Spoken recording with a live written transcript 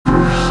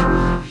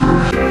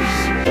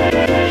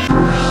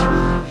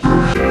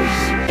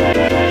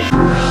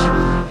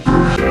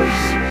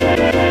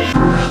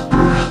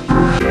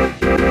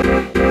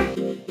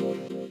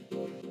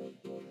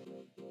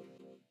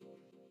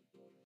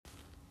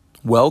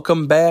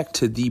Welcome back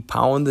to the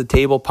Pound the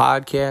Table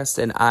podcast,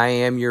 and I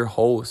am your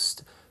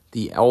host,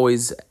 the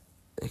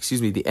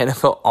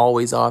NFL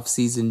Always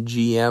Off-Season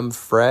GM,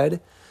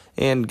 Fred,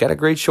 and got a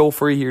great show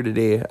for you here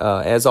today.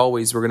 As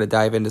always, we're going to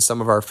dive into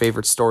some of our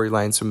favorite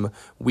storylines from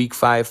Week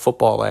 5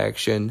 football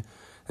action,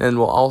 and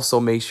we'll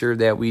also make sure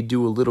that we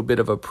do a little bit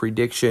of a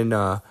prediction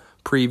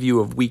preview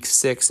of Week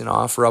 6 and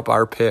offer up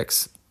our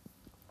picks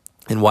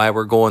and why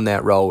we're going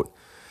that route.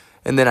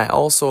 And then I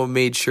also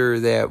made sure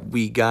that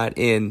we got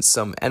in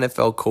some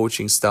NFL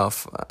coaching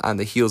stuff on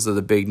the heels of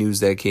the big news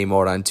that came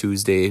out on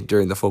Monday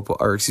during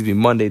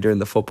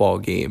the football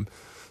game.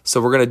 So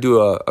we're going to do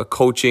a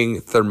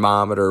coaching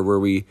thermometer where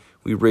we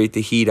rate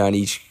the heat on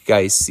each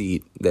guy's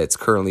seat that's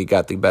currently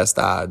got the best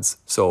odds.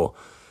 So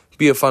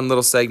be a fun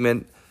little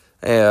segment.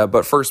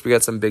 But first, we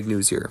got some big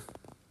news here.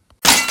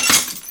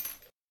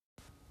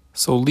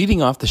 So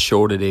leading off the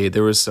show today,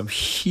 there was some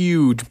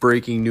huge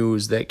breaking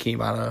news that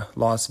came out of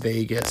Las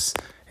Vegas.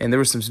 And there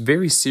were some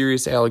very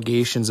serious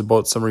allegations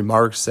about some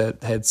remarks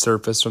that had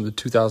surfaced from the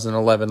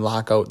 2011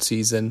 lockout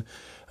season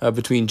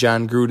between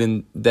Jon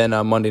Gruden, then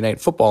a Monday Night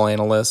Football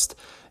analyst,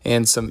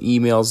 and some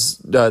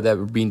emails that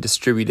were being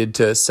distributed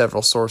to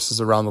several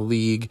sources around the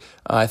league.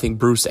 I think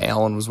Bruce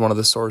Allen was one of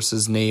the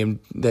sources named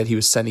that he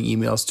was sending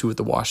emails to with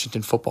the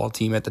Washington football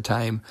team at the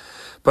time.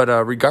 But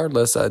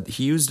regardless,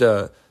 he used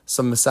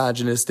some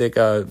misogynistic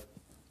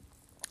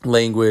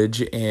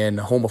language and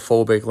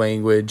homophobic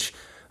language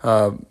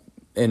and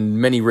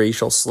many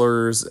racial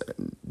slurs,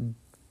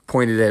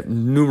 pointed at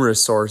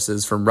numerous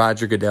sources from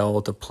Roger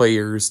Goodell to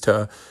players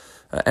to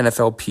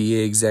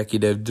NFLPA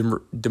executive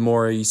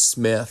DeMaurice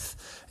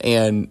Smith,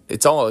 and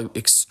it's all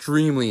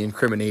extremely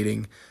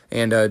incriminating.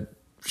 And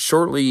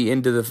shortly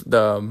into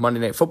the Monday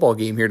Night Football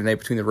game here tonight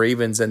between the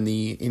Ravens and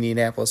the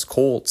Indianapolis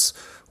Colts,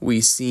 we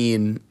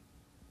seen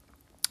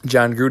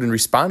Jon Gruden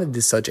responded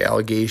to such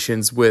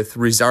allegations with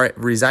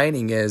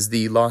resigning as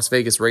the Las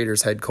Vegas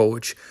Raiders head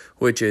coach,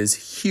 which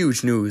is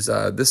huge news.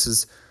 This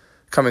is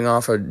coming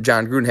off of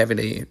Jon Gruden having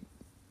a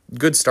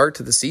good start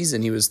to the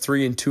season. He was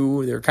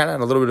 3-2. They were kind of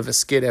on a little bit of a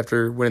skid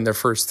after winning their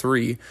first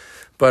three.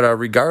 But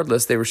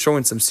regardless, they were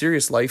showing some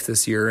serious life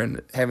this year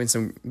and having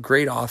some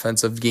great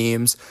offensive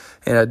games.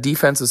 And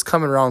defense is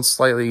coming around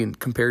slightly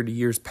compared to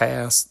years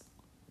past.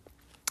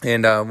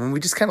 And when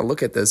we just kind of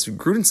look at this,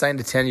 Gruden signed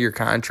a 10-year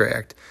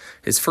contract.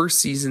 His first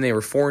season, they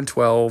were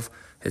 4-12.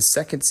 His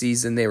second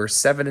season, they were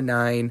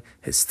 7-9.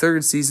 His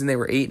third season, they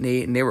were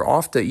 8-8, and they were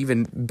off to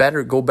even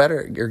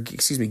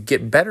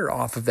get better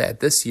off of that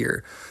this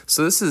year.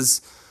 So this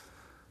is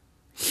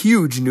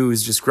huge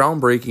news, just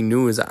groundbreaking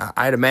news.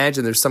 I'd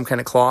imagine there's some kind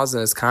of clause in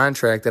his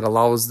contract that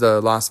allows the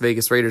Las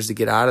Vegas Raiders to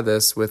get out of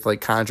this with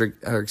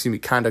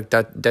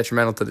conduct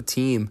detrimental to the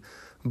team.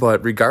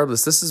 But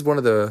regardless, this is one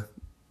of the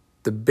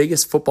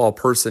biggest football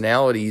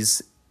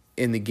personalities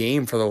in the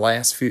game for the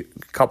last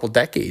couple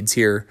decades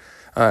here,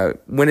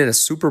 winning a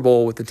Super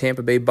Bowl with the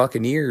Tampa Bay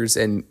Buccaneers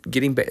and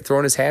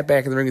throwing his hat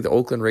back in the ring with the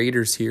Oakland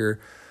Raiders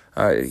here.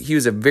 He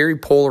was a very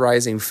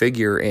polarizing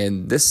figure,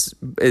 and this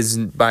is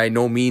by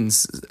no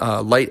means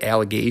light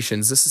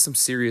allegations. This is some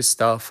serious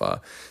stuff.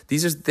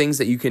 These are things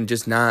that you can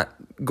just not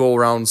go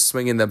around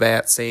swinging the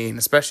bat saying,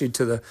 especially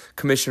to the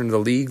commissioner of the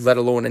league, let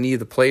alone any of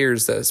the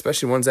players,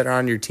 especially ones that are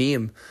on your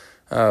team.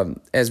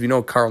 As we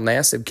know, Carl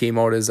Nassib came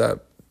out as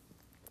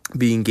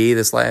being gay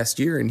this last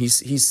year, and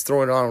he's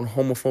throwing on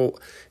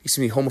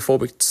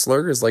homophobic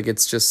slurs like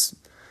it's just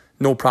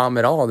no problem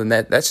at all. Then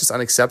that's just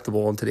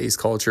unacceptable in today's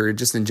culture,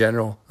 just in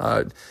general.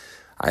 I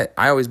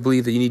always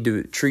believe that you need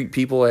to treat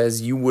people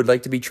as you would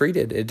like to be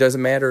treated. It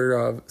doesn't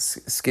matter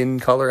skin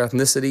color,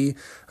 ethnicity,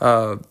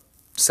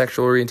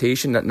 sexual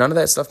orientation. None of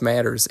that stuff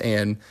matters.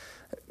 And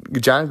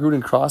Jon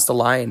Gruden crossed the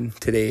line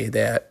today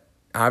that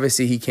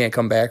obviously he can't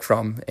come back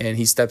from, and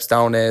he steps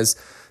down as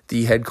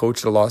the head coach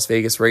of the Las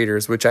Vegas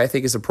Raiders, which I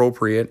think is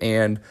appropriate.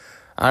 And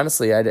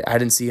honestly, I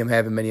didn't see him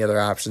having many other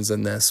options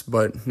than this.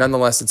 But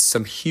nonetheless, it's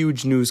some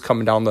huge news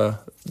coming down the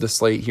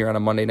slate here on a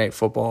Monday Night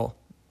Football.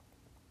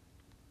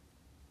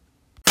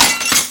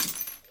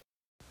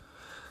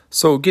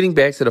 So getting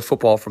back to the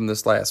football from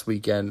this last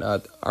weekend,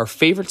 our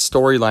favorite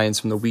storylines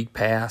from the week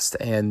past,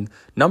 and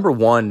number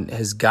one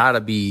has got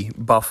to be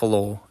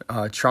Buffalo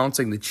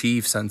trouncing the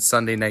Chiefs on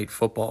Sunday Night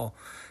Football.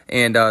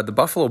 And the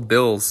Buffalo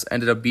Bills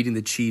ended up beating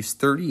the Chiefs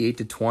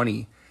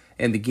 38-20,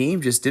 and the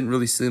game just didn't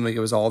really seem like it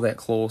was all that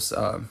close,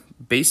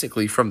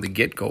 basically from the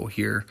get-go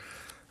here.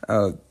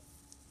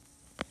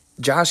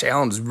 Josh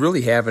Allen is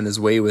really having his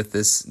way with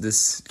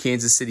this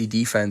Kansas City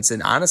defense.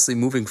 And honestly,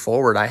 moving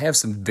forward, I have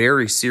some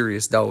very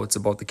serious doubts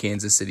about the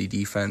Kansas City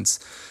defense.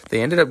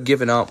 They ended up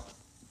giving up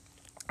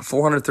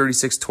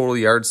 436 total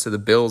yards to the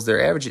Bills.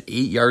 They're averaging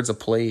 8 yards a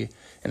play.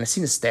 And I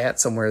seen a stat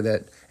somewhere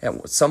that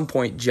at some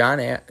point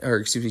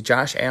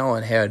Josh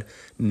Allen had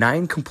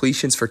 9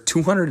 completions for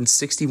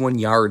 261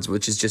 yards,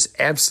 which is just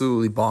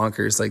absolutely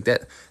bonkers. Like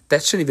that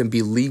shouldn't even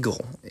be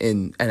legal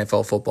in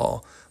NFL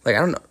football. Like, I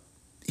don't know.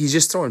 He's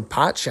just throwing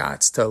pot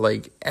shots to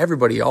like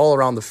everybody all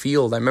around the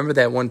field. I remember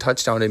that one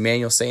touchdown to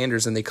Emmanuel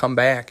Sanders, and they come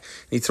back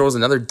and he throws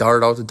another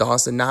dart out to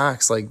Dawson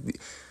Knox. Like,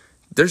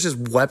 there's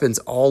just weapons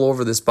all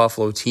over this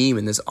Buffalo team,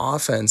 and this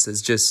offense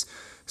is just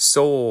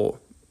so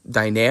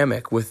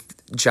dynamic with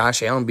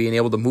Josh Allen being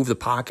able to move the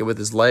pocket with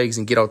his legs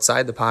and get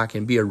outside the pocket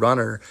and be a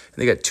runner. And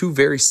they got two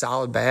very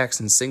solid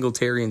backs in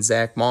Singletary and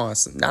Zach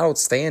Moss. Not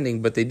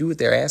outstanding, but they do what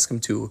they ask them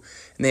to.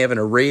 And they have an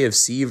array of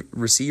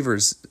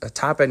receivers, a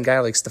top-end guy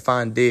like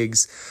Stephon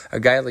Diggs, a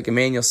guy like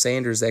Emmanuel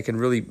Sanders that can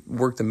really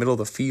work the middle of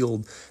the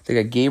field. They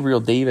got Gabriel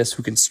Davis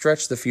who can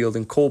stretch the field,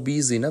 and Cole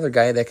Beasley, another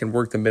guy that can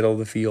work the middle of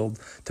the field,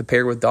 to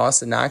pair with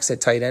Dawson Knox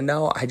at tight end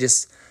now.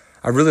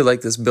 I really like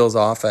this Bills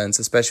offense,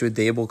 especially with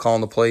Dable calling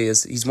the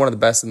plays. He's one of the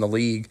best in the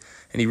league,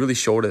 and he really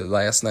showed it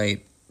last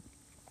night.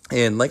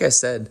 And like I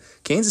said,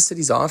 Kansas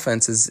City's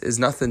offense is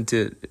nothing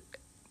to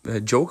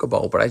joke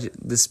about, but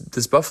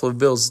this Buffalo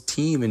Bills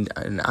team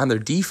and on their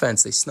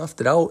defense, they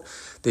snuffed it out.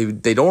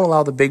 They don't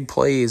allow the big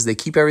plays. They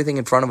keep everything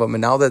in front of them,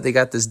 and now that they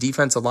got this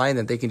defensive line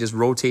that they can just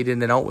rotate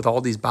in and out with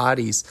all these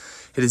bodies,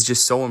 it is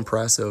just so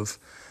impressive.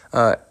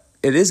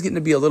 It is getting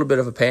to be a little bit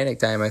of a panic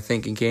time, I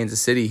think, in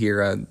Kansas City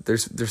here. They're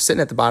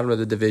sitting at the bottom of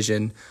the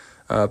division.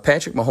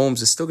 Patrick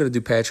Mahomes is still going to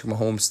do Patrick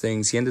Mahomes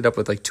things. He ended up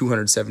with like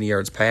 270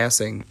 yards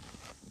passing,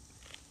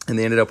 and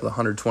they ended up with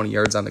 120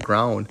 yards on the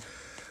ground.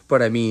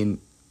 But, I mean,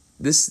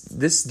 this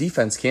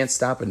defense can't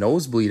stop a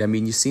nosebleed. I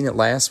mean, you've seen it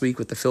last week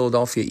with the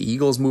Philadelphia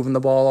Eagles moving the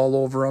ball all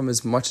over them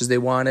as much as they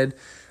wanted.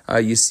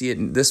 You see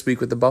it this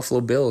week with the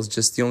Buffalo Bills.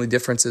 Just the only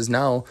difference is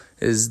now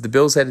is the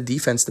Bills had a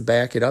defense to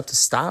back it up to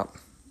stop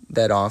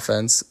that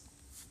offense,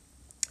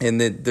 and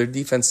their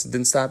defense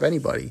didn't stop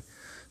anybody.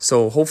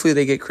 So hopefully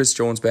they get Chris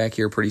Jones back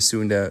here pretty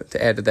soon to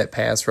add to that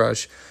pass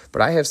rush.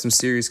 But I have some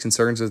serious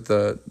concerns with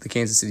the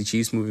Kansas City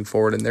Chiefs moving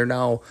forward, and they're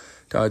now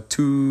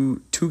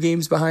two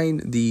games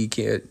behind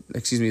the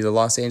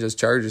Los Angeles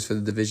Chargers for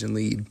the division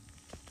lead.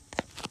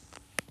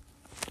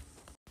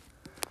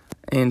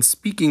 And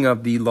speaking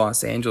of the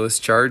Los Angeles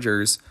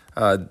Chargers,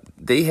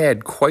 they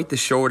had quite the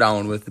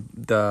showdown with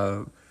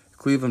the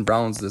Cleveland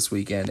Browns this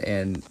weekend,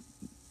 and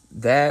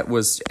that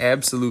was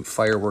absolute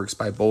fireworks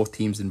by both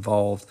teams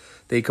involved.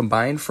 They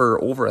combined for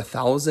over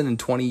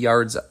 1,020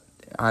 yards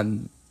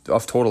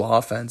of total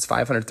offense,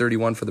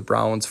 531 for the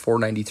Browns,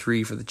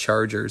 493 for the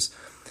Chargers.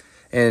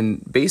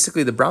 And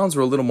basically the Browns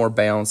were a little more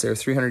balanced. They were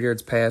 300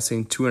 yards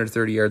passing,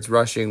 230 yards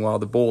rushing, while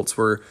the Bolts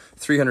were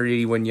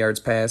 381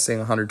 yards passing,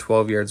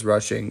 112 yards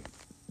rushing.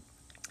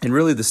 And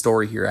really the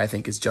story here, I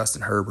think, is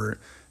Justin Herbert.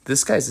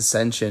 This guy's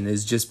ascension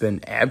has just been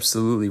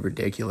absolutely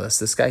ridiculous.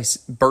 This guy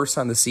bursts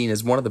on the scene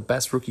as one of the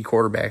best rookie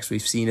quarterbacks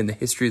we've seen in the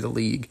history of the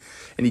league.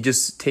 And he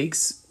just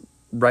takes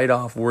right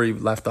off where he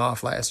left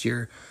off last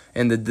year.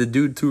 And the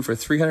dude threw for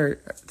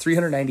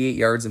 398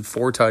 yards and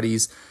 4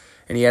 tutties,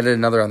 and he added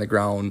another on the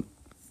ground.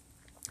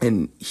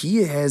 And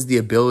he has the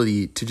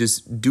ability to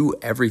just do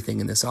everything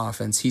in this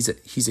offense. He's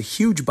a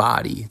huge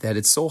body that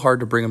it's so hard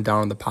to bring him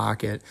down in the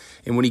pocket.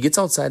 And when he gets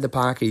outside the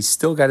pocket, he's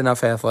still got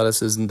enough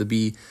athleticism to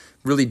be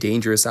really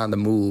dangerous on the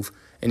move.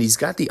 And he's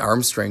got the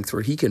arm strength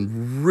where he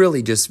can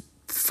really just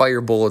fire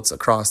bullets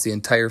across the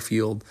entire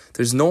field.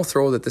 There's no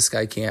throw that this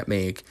guy can't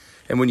make.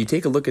 And when you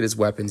take a look at his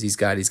weapons, he's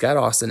got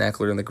Austin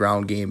Eckler in the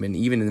ground game and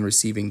even in the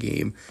receiving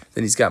game.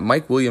 Then he's got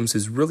Mike Williams,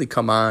 who's really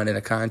come on in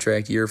a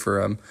contract year for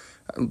him,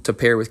 to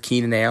pair with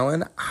Keenan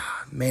Allen.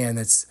 Man,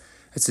 it's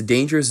a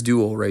dangerous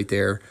duo right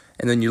there.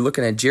 And then you're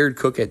looking at Jared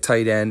Cook at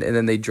tight end, and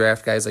then they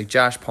draft guys like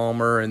Josh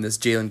Palmer and this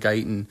Jalen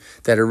Guyton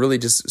that are really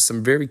just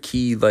some very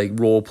key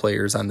role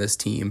players on this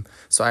team.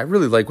 So I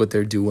really like what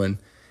they're doing.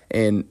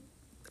 And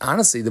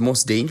honestly, the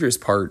most dangerous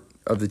part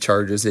of the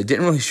Chargers, it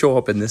didn't really show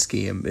up in this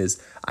game,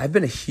 is I've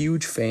been a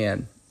huge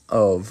fan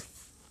of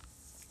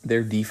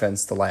their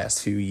defense the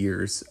last few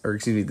years,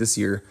 this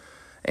year.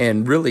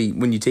 And really,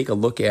 when you take a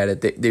look at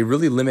it, they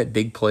really limit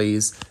big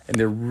plays, and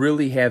they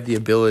really have the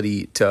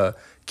ability to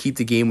keep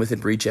the game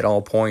within reach at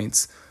all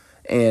points.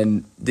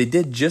 And they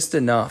did just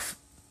enough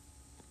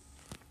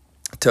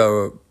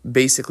to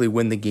basically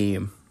win the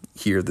game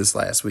here this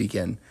last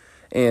weekend.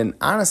 And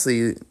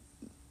honestly,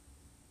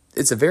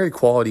 it's a very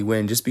quality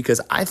win just because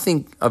I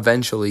think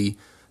eventually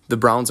the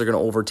Browns are going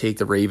to overtake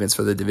the Ravens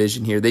for the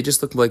division here. They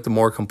just look like the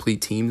more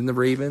complete team than the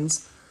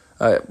Ravens.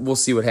 We'll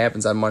see what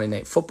happens on Monday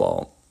Night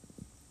Football.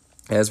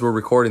 As we're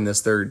recording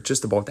this, they're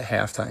just about to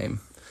halftime.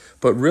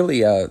 But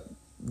really,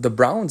 the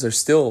Browns are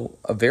still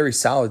a very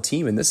solid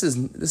team, and this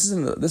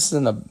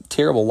isn't a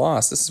terrible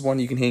loss. This is one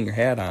you can hang your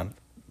hat on,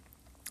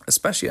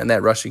 especially on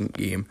that rushing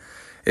game.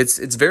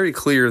 It's very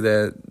clear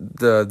that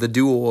the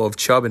duo of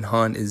Chubb and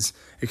Hunt is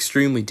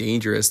extremely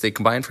dangerous. They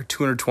combined for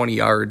 220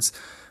 yards,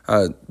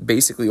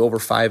 basically over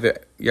 5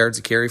 yards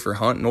a carry for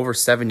Hunt and over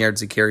 7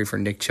 yards a carry for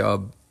Nick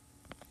Chubb.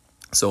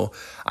 So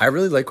I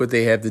really like what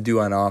they have to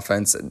do on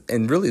offense,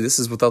 and really this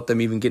is without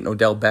them even getting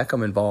Odell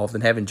Beckham involved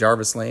and having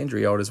Jarvis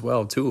Landry out as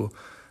well too.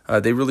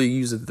 They really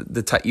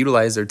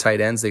utilize their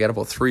tight ends. They got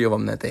about 3 of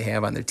them that they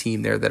have on their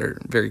team there that are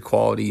very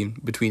quality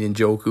between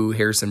Njoku,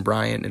 Harrison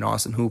Bryant, and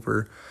Austin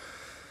Hooper.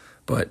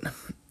 But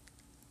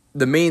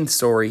the main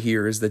story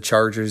here is the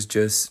Chargers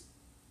just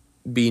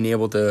being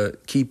able to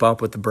keep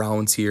up with the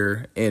Browns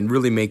here and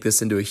really make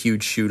this into a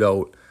huge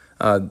shootout.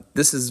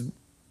 This is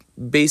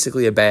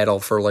basically a battle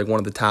for like one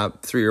of the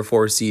top 3 or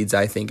 4 seeds,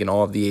 I think, in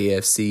all of the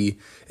AFC.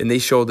 And they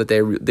showed that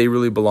they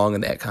really belong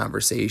in that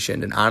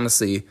conversation. And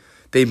honestly,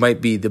 they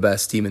might be the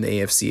best team in the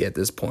AFC at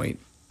this point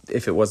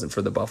if it wasn't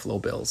for the Buffalo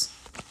Bills.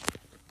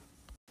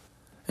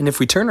 And if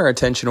we turn our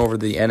attention over to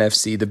the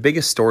NFC, the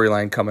biggest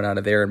storyline coming out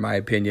of there, in my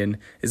opinion,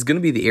 is going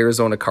to be the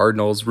Arizona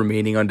Cardinals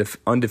remaining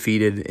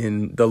undefeated,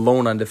 in the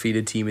lone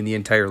undefeated team in the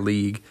entire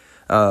league.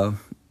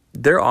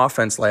 Their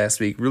offense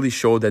last week really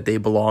showed that they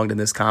belonged in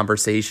this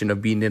conversation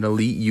of being an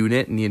elite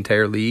unit in the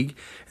entire league.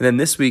 And then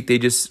this week, they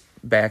just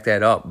backed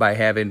that up by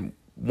having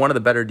one of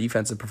the better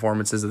defensive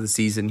performances of the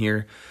season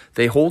here.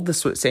 They hold the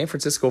San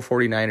Francisco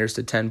 49ers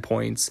to 10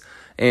 points.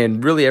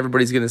 And really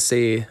everybody's going to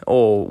say,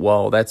 oh,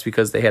 well, that's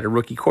because they had a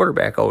rookie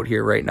quarterback out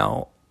here right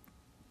now.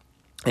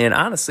 And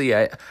honestly,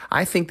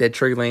 I think that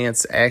Trey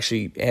Lance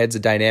actually adds a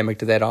dynamic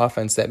to that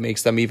offense that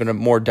makes them even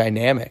more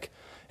dynamic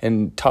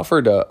and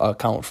tougher to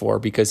account for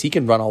because he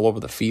can run all over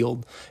the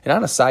field. And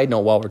on a side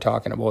note, while we're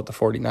talking about the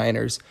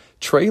 49ers,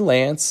 Trey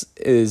Lance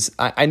is,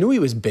 I knew he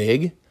was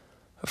big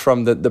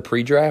from the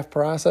pre-draft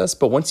process,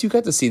 but once you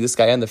got to see this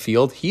guy on the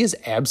field, he is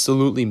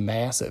absolutely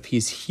massive.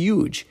 He's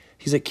huge.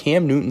 He's like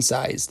Cam Newton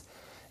sized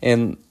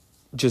and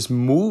just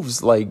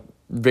moves like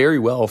very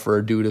well for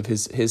a dude of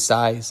his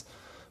size.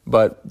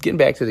 But getting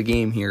back to the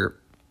game here,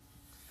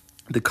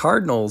 the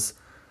Cardinals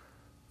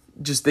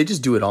they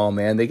just do it all,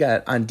 man. They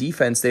got on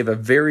defense, they have a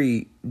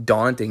very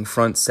daunting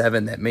front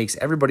seven that makes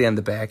everybody on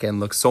the back end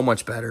look so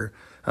much better.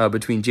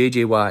 Between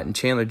J.J. Watt and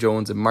Chandler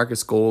Jones and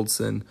Marcus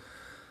Golden.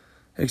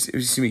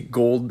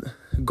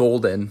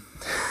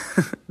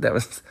 that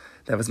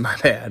was my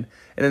bad.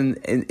 And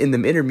then in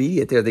the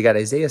intermediate there, they got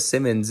Isaiah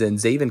Simmons and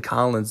Zaven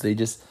Collins. They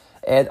just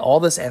add all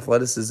this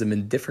athleticism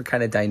and different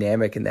kind of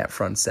dynamic in that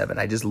front seven.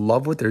 I just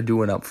love what they're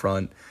doing up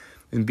front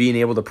and being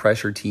able to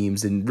pressure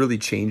teams and really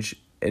change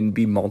and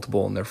be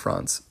multiple in their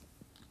fronts.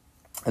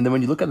 And then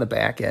when you look on the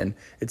back end,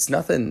 it's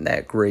nothing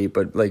that great,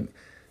 but like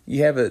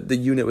you have the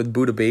unit with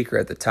Budda Baker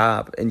at the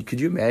top. And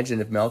could you imagine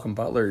if Malcolm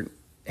Butler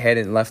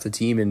hadn't left the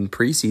team in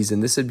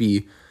preseason? This would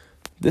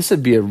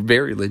be a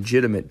very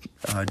legitimate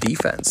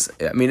defense.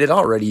 I mean, it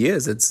already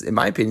is. It's, in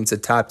my opinion, it's a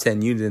top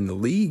 10 unit in the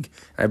league.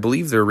 I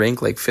believe they're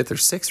ranked like 5th or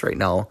 6th right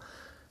now,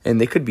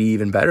 and they could be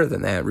even better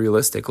than that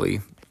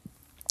realistically.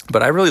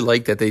 But I really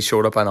like that they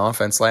showed up on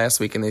offense last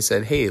week and they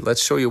said, hey,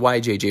 let's show you why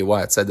J.J.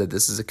 Watt said that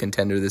this is a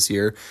contender this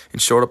year,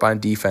 and showed up on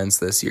defense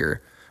this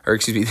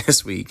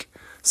week.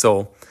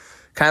 So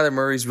Kyler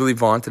Murray's really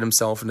vaunted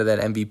himself into that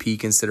MVP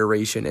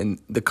consideration, and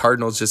the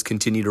Cardinals just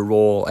continue to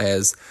roll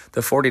as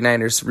the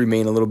 49ers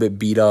remain a little bit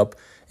beat up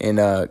and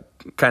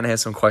kind of have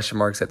some question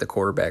marks at the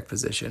quarterback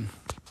position.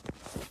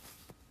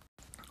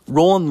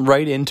 Rolling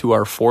right into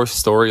our fourth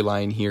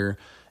storyline here,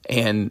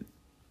 and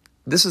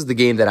this is the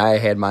game that I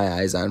had my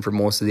eyes on for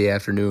most of the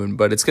afternoon,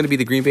 but it's going to be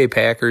the Green Bay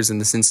Packers and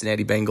the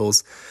Cincinnati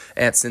Bengals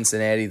at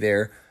Cincinnati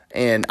there.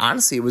 And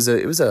honestly, it was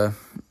a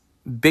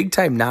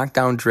big-time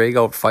knockdown,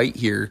 drag-out fight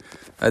here.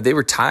 They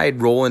were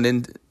tied rolling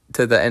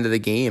into the end of the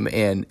game,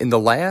 and in the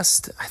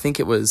last, I think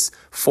it was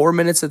 4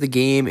 minutes of the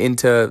game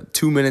into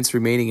 2 minutes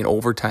remaining in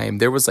overtime,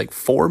 there was like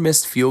 4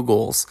 missed field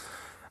goals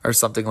or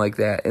something like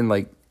that in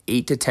like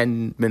 8 to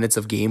 10 minutes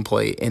of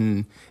gameplay,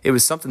 and it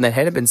was something that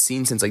hadn't been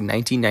seen since like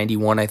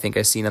 1991, I think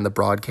I seen on the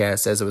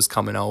broadcast as it was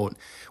coming out,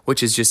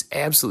 which is just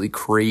absolutely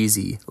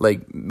crazy.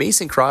 Like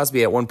Mason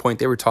Crosby at one point,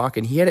 they were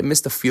talking, he hadn't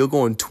missed a field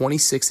goal in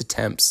 26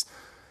 attempts.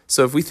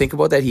 So if we think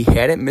about that, he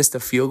hadn't missed a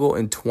field goal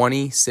in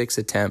 26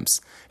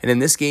 attempts. And in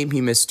this game, he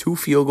missed 2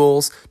 field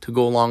goals to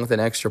go along with an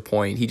extra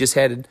point. He just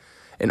had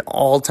an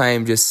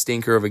all-time just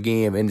stinker of a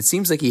game, and it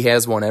seems like he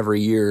has one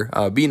every year.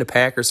 Being a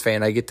Packers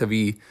fan, I get to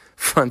be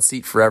front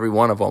seat for every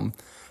one of them.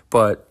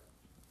 But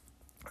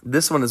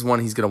this one is one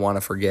he's going to want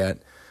to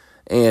forget.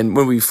 And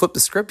when we flip the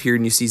script here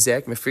and you see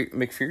Zach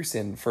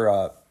McPherson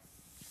for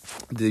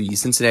the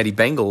Cincinnati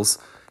Bengals,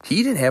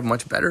 he didn't have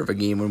much better of a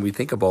game when we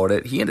think about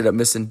it. He ended up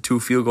missing 2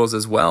 field goals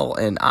as well.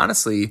 And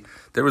honestly,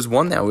 there was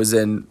one that was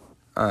in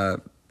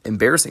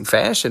embarrassing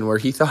fashion where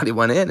he thought he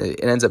went in and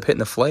ends up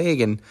hitting a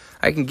flag. And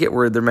I can get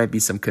where there might be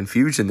some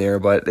confusion there,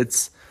 but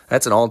that's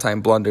an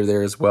all-time blunder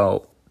there as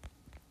well.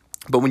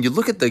 But when you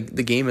look at the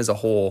game as a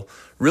whole,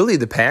 really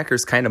the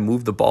Packers kind of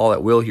moved the ball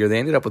at will here. They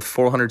ended up with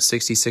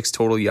 466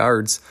 total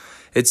yards.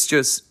 It's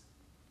just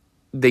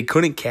they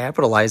couldn't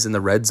capitalize in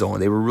the red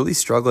zone. They were really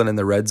struggling in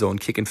the red zone,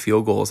 kicking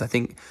field goals. I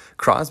think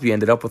Crosby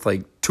ended up with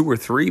like 2 or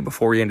 3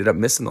 before he ended up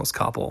missing those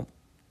couple.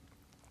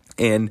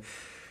 And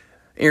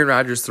Aaron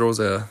Rodgers throws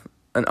an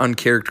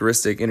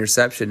uncharacteristic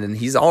interception, and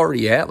he's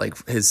already at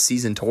like his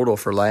season total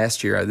for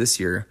last year, this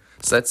year.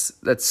 So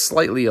that's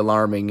slightly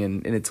alarming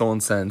in its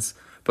own sense.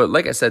 But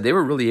like I said, they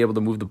were really able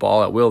to move the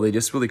ball at will. They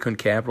just really couldn't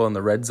capitalize in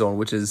the red zone,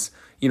 which is,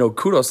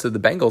 kudos to the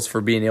Bengals for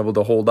being able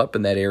to hold up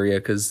in that area,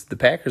 because the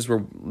Packers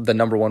were the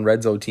number 1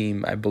 red zone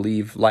team, I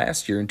believe,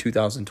 last year in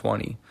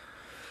 2020.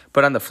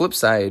 But on the flip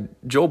side,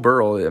 Joe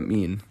Burrow, I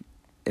mean,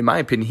 in my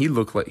opinion, he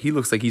looks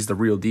like he's the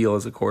real deal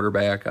as a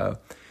quarterback.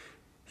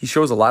 He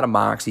shows a lot of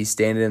moxie,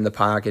 standing in the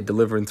pocket,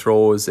 delivering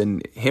throws,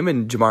 and him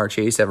and Jamar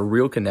Chase have a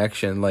real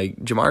connection. Like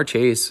Jamar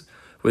Chase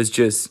was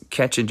just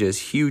catching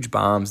just huge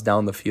bombs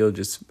down the field,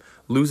 just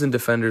losing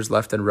defenders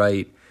left and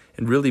right,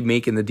 and really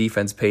making the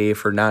defense pay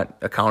for not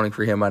accounting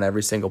for him on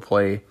every single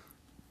play.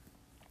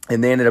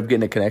 And they ended up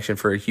getting a connection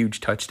for a huge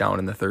touchdown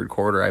in the third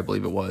quarter, I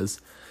believe it was.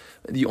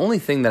 The only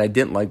thing that I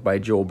didn't like by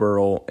Joe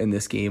Burrow in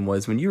this game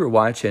was when you were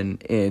watching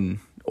in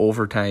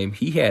overtime,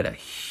 he had a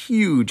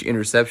huge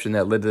interception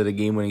that led to the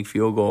game-winning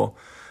field goal.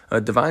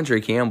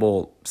 Devondre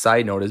Campbell,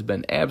 side note, has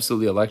been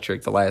absolutely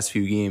electric the last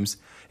few games.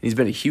 And he's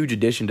been a huge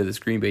addition to this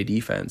Green Bay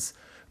defense.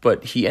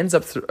 But he ends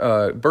up,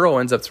 Burrow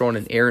ends up throwing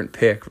an errant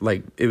pick.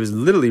 Like, it was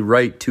literally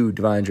right to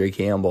Devondre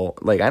Campbell.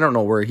 Like, I don't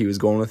know where he was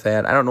going with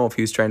that. I don't know if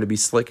he was trying to be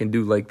slick and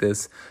do like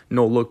this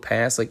no-look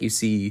pass like you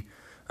see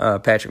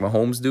Patrick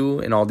Mahomes do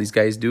and all these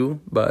guys do.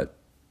 But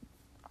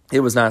it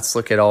was not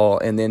slick at all,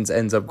 and then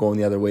ends up going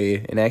the other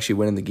way and actually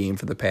winning the game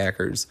for the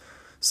Packers.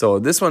 So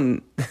this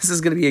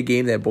is going to be a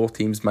game that both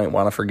teams might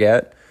want to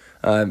forget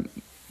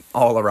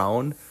all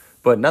around.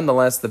 But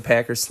nonetheless, the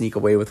Packers sneak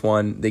away with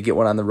one. They get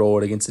one on the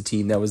road against a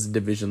team that was the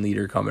division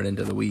leader coming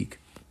into the week.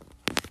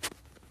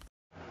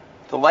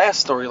 The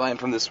last storyline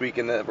from this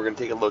weekend that we're going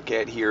to take a look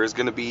at here is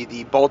going to be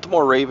the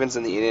Baltimore Ravens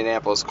and the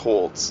Indianapolis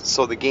Colts.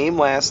 So the game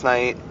last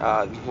night,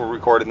 we're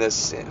recording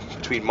this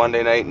between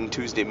Monday night and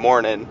Tuesday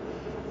morning,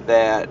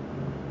 that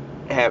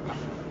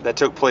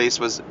took place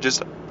was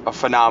just a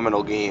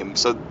phenomenal game.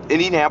 So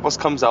Indianapolis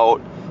comes out.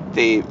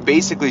 They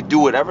basically do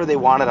whatever they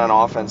wanted on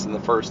offense in the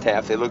first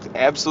half. They looked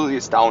absolutely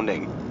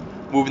astounding,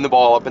 moving the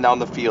ball up and down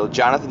the field.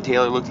 Jonathan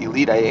Taylor looked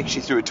elite. I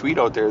actually threw a tweet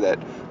out there that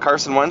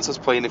Carson Wentz was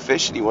playing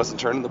efficient. He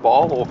wasn't turning the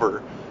ball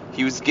over.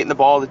 He was getting the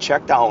ball to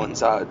checkdowns.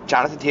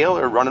 Jonathan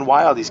Taylor running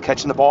wild. He's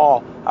catching the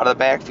ball out of the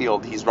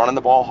backfield. He's running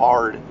the ball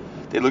hard.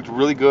 They looked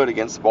really good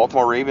against the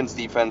Baltimore Ravens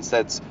defense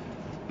that's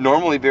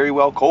normally very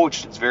well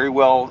coached. It's very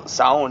well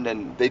sound,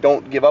 and they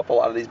don't give up a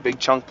lot of these big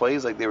chunk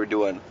plays like they were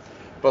doing.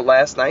 But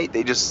last night,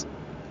 they just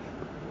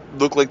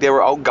looked like they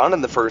were outgunned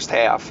in the first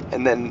half.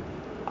 And then,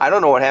 I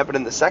don't know what happened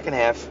in the second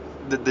half.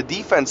 The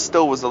defense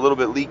still was a little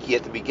bit leaky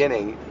at the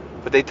beginning,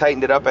 but they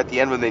tightened it up at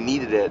the end when they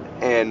needed it.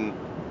 And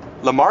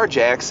Lamar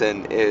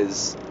Jackson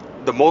is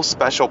the most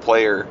special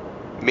player,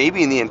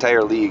 maybe in the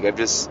entire league.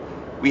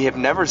 We have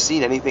never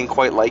seen anything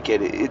quite like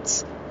it.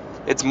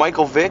 It's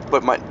Michael Vick,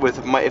 but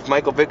if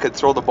Michael Vick could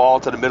throw the ball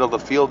to the middle of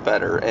the field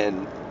better.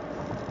 And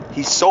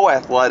he's so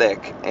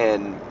athletic,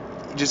 and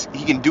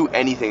he can do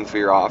anything for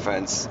your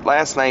offense.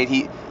 Last night,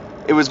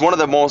 it was one of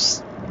the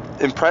most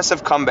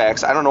impressive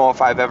comebacks I don't know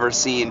if I've ever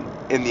seen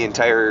in the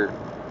entire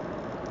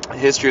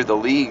history of the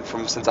league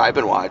since I've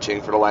been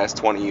watching for the last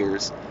 20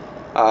 years.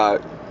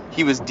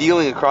 He was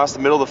dealing across the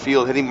middle of the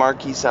field, hitting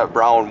Marquise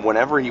Brown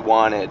whenever he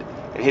wanted,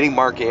 and hitting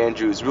Mark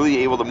Andrews, really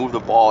able to move the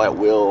ball at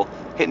will,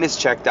 hitting his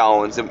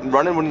checkdowns, and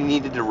running when he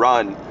needed to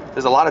run.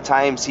 There's a lot of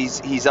times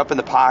he's up in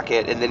the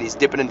pocket, and then he's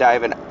dipping and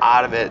diving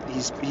out of it.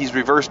 He's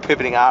reverse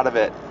pivoting out of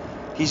it.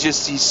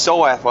 He's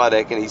so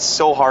athletic, and he's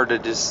so hard to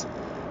just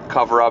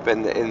cover up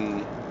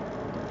in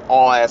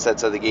all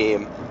assets of the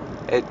game.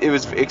 It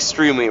was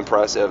extremely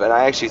impressive, and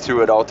I actually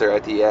threw it out there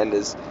at the end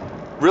as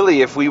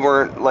really, if we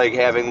weren't like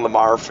having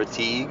Lamar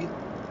fatigue,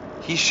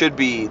 he should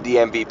be the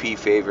MVP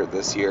favorite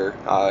this year.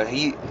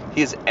 He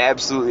is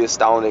absolutely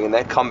astounding, and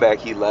that comeback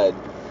he led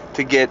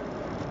to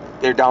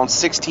they're down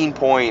 16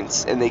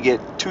 points, and they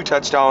get 2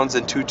 touchdowns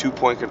and 2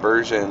 2-point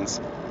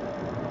conversions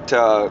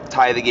to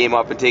tie the game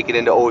up and take it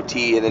into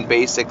OT, and then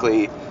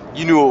basically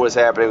you knew what was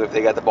happening if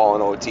they got the ball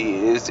in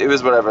OT. It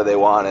was whatever they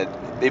wanted.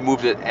 They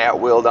moved it at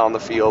will down the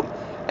field,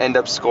 end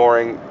up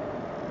scoring,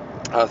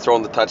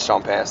 throwing the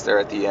touchdown pass there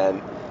at the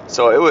end.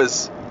 So it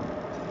was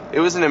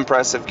an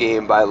impressive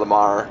game by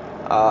Lamar.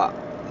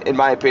 In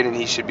my opinion,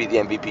 he should be the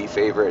MVP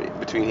favorite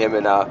between him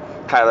and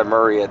Kyler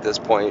Murray at this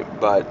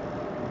point. But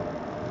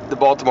the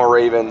Baltimore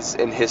Ravens,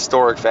 in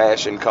historic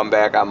fashion, come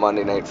back on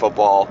Monday Night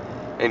Football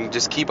and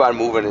just keep on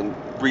moving and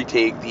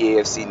retake the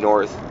AFC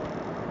North.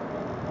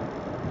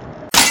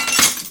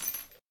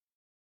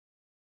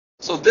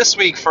 So this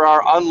week, for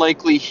our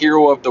Unlikely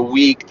Hero of the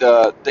Week,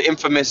 the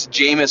infamous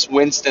Jameis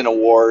Winston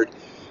Award,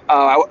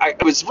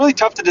 it was really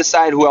tough to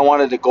decide who I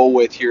wanted to go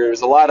with here.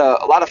 There's a lot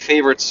of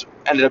favorites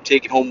ended up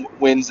taking home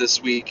wins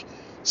this week.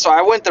 So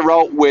I went the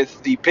route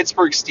with the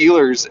Pittsburgh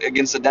Steelers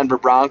against the Denver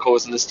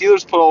Broncos, and the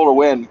Steelers put out a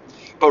win.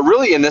 But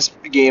really, in this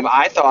game,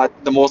 I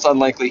thought the most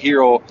unlikely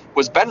hero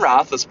was Ben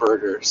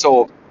Roethlisberger.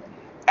 So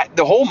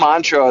the whole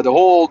mantra, the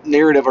whole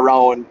narrative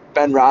around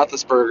Ben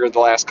Roethlisberger the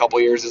last couple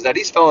of years is that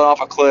he's fallen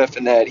off a cliff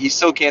and that he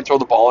still can't throw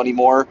the ball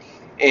anymore.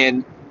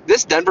 And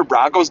this Denver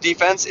Broncos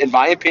defense, in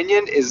my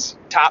opinion, is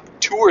top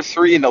 2 or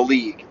 3 in the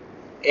league.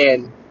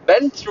 And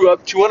Ben threw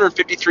up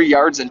 253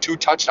 yards and 2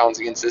 touchdowns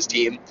against this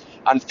team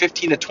on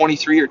 15 to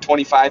 23 or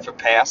 25 for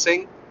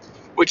passing,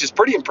 which is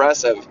pretty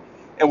impressive.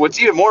 And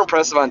what's even more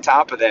impressive on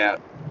top of that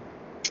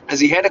is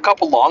he had a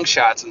couple long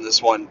shots in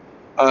this one,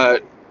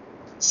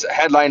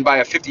 headlined by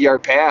a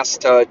 50-yard pass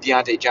to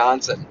Deontay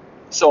Johnson.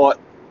 So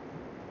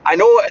I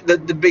know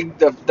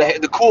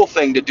the cool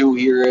thing to do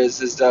here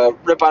is to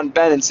rip on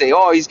Ben and say,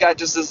 oh, he's got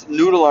just this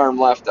noodle arm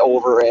left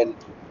over, and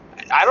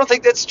I don't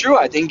think that's true.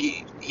 I think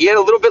he he had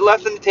a little bit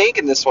left in the tank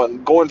in this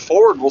one. Going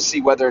forward, we'll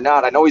see whether or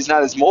not. I know he's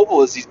not as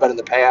mobile as he's been in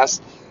the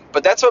past,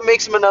 but that's what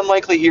makes him an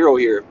unlikely hero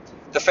here.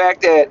 The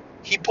fact that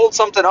he pulled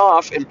something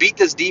off and beat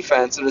this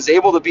defense and was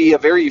able to be a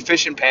very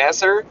efficient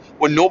passer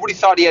when nobody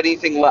thought he had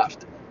anything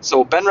left.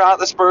 So Ben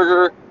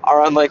Roethlisberger,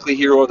 our unlikely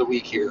hero of the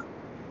week here.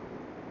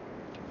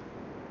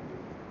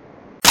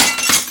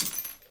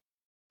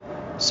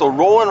 So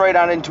rolling right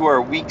on into our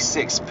Week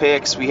 6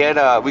 picks, we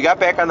got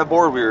back on the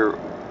board. We were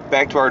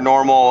back to our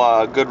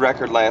normal good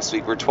record last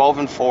week. We're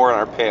 12-4 on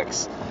our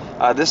picks.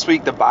 This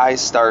week the bye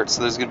starts,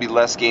 so there's going to be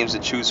less games to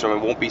choose from.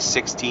 It won't be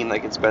 16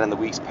 like it's been in the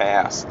weeks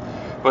past.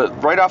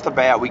 But right off the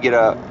bat, we get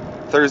a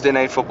Thursday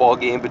night football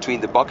game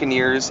between the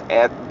Buccaneers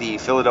at the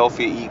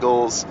Philadelphia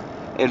Eagles.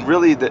 And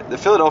really, the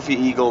Philadelphia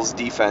Eagles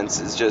defense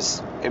is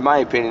just, in my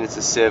opinion, it's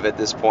a sieve at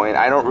this point.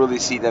 I don't really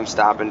see them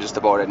stopping just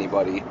about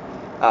anybody.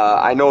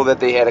 I know that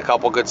they had a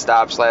couple good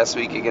stops last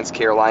week against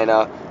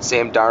Carolina.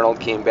 Sam Darnold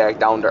came back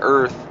down to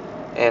earth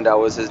and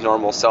was his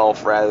normal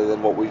self rather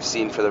than what we've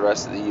seen for the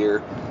rest of the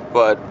year.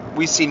 But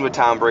we've seen what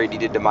Tom Brady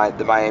did to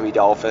the Miami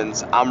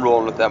Dolphins. I'm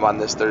rolling with them on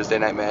this Thursday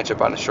night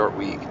matchup on a short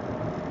week.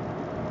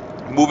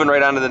 Moving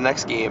right on to the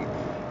next game,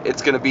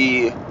 it's going to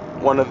be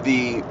one of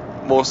the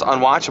most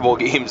unwatchable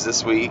games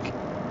this week.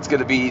 It's going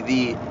to be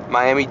the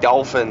Miami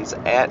Dolphins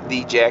at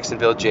the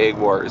Jacksonville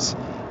Jaguars.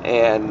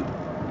 And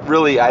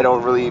really, I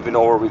don't really even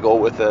know where we go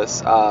with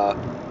this.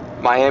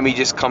 Miami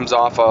just comes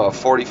off a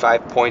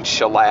 45-point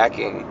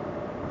shellacking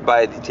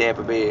by the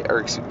Tampa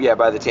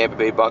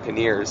Bay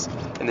Buccaneers,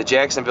 and the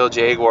Jacksonville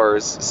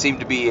Jaguars seem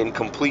to be in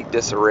complete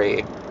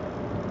disarray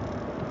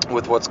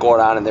with what's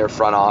going on in their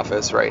front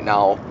office right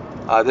now.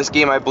 This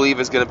game, I believe,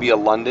 is going to be a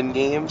London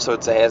game, so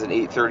it has an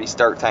 8:30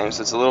 start time,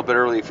 so it's a little bit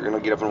early if you're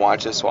going to get up and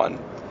watch this one.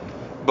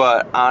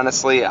 But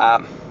honestly,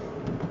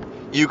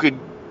 you could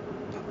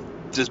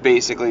just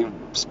basically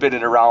spin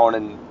it around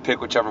and pick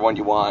whichever one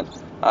you want.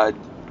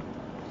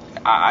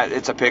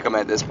 It's a pick 'em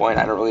at this point.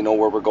 I don't really know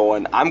where we're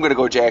going. I'm going to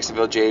go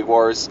Jacksonville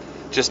Jaguars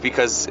just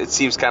because it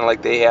seems kind of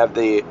like they have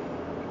the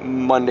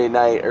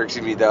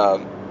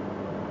the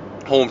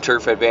home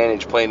turf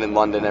advantage playing in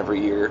London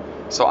every year.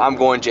 So I'm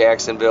going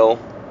Jacksonville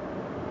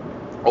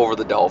over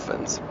the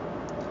Dolphins.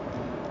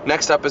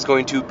 Next up is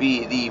going to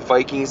be the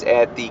Vikings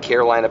at the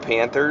Carolina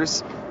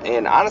Panthers.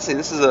 And honestly,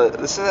 this is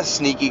a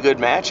sneaky good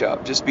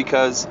matchup just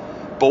because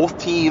both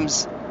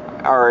teams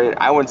are,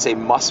 I wouldn't say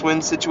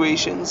must-win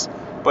situations,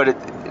 but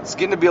it's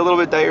going to be a little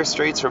bit dire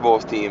straits for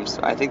both teams.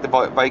 I think the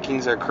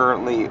Vikings are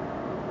currently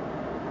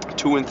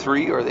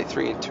 2-3, or are they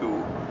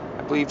 3-2?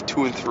 I believe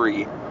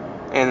 2-3.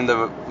 And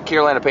the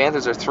Carolina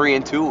Panthers are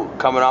 3-2,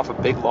 coming off a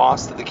big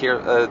loss to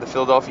the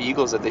Philadelphia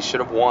Eagles that they should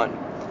have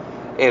won.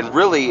 And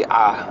really,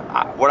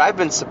 what I've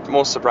been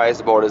most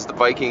surprised about is the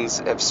Vikings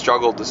have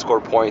struggled to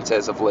score points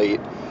as of late.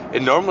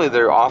 And normally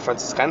their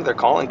offense is kind of their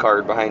calling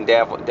card behind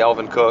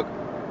Dalvin Cook,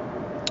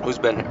 who's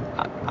been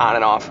on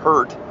and off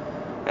hurt,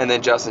 and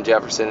then Justin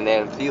Jefferson and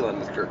Adam Thielen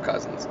with Kirk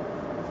Cousins.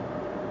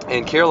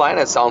 And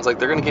Carolina, it sounds like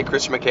they're going to get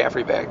Christian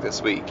McCaffrey back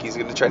this week. He's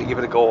going to try to give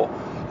it a go.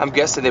 I'm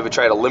guessing they would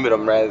try to limit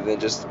him rather than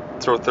just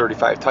throw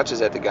 35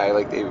 touches at the guy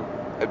like they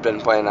have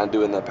been planning on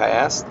doing in the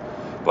past.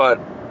 But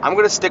I'm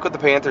going to stick with the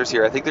Panthers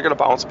here. I think they're going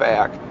to bounce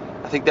back.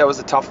 I think that was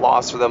a tough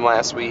loss for them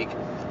last week.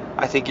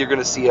 I think you're going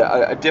to see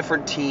a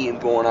different team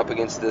going up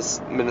against this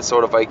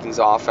Minnesota Vikings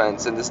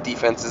offense, and this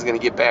defense is going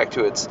to get back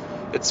to its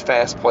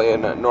fast play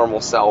and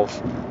normal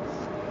self.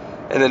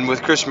 And then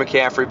with Christian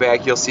McCaffrey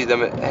back, you'll see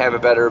them have a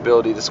better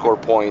ability to score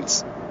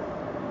points.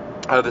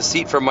 The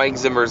seat for Mike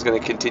Zimmer is going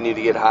to continue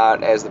to get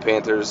hot as the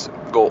Panthers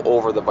go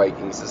over the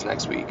Vikings this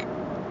next week.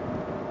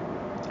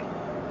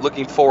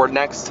 Looking forward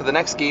next to the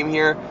next game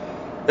here,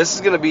 this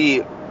is going to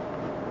be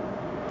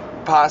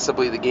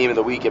possibly the game of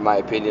the week in my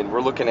opinion.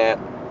 We're looking at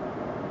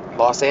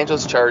Los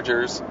Angeles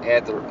Chargers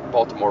at the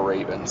Baltimore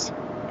Ravens.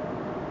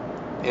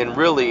 And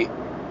really,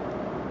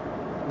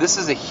 this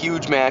is a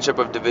huge matchup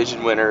of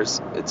division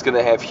winners. It's going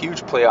to have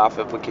huge playoff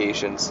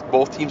implications.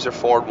 Both teams are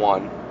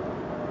 4-1.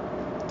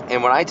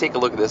 And when I take a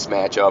look at this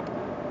matchup,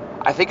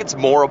 I think it's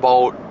more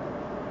about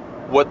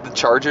what the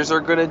Chargers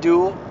are going to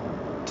do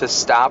to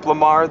stop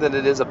Lamar than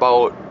it is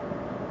about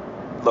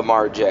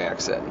Lamar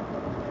Jackson.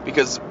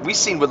 Because we've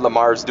seen what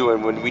Lamar's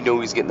doing when we knew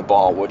he's getting the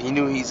ball. When he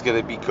knew he's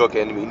going to be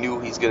cooking, we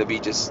knew he's going to be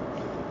just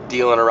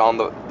dealing around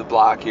the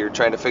block here,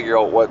 trying to figure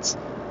out what's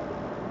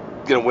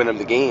going to win him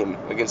the game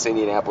against the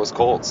Indianapolis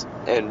Colts.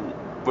 And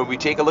when we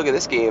take a look at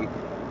this game,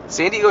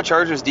 San Diego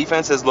Chargers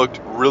defense has looked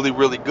really,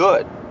 really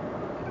good.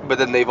 But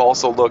then they've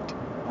also looked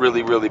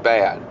really, really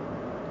bad.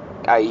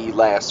 I.e.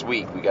 last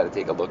week we got to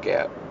take a look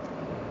at.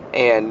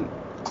 And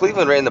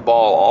Cleveland ran the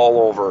ball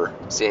all over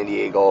San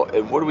Diego,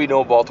 and what do we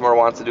know Baltimore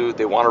wants to do?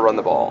 They want to run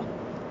the ball.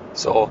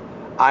 So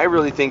I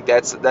really think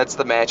that's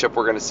the matchup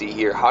we're going to see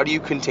here. How do you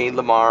contain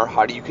Lamar?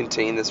 How do you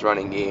contain this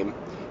running game?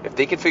 If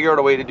they can figure out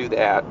a way to do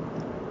that,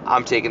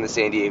 I'm taking the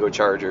San Diego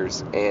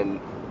Chargers.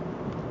 And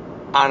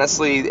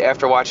honestly,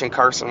 after watching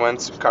Carson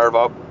Wentz carve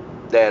up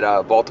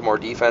that Baltimore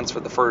defense for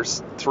the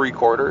first 3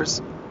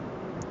 quarters,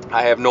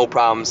 I have no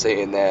problem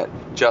saying that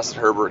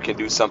Justin Herbert can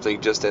do something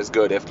just as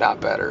good, if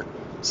not better.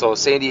 So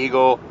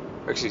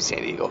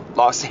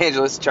Los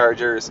Angeles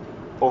Chargers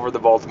over the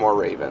Baltimore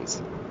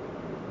Ravens.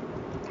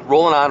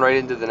 Rolling on right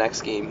into the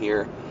next game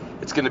here,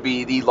 it's going to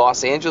be the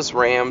Los Angeles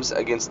Rams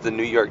against the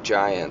New York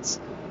Giants.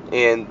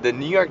 And the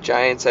New York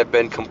Giants have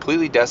been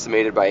completely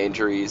decimated by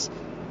injuries.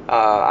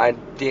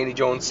 Danny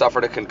Jones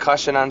suffered a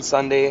concussion on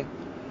Sunday.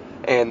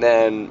 And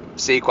then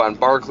Saquon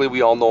Barkley,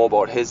 we all know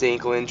about his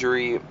ankle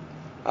injury.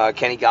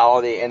 Kenny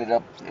Golladay ended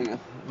up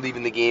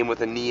leaving the game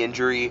with a knee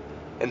injury.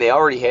 And they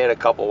already had a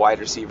couple wide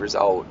receivers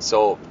out.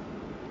 So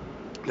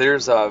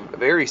there's a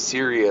very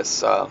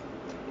serious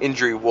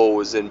injury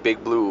woes in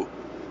Big Blue.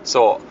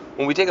 So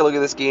when we take a look at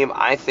this game,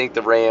 I think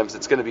the Rams,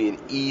 it's going to be an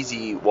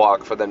easy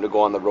walk for them to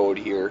go on the road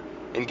here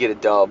and get a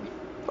dub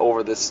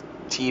over this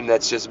team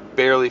that's just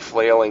barely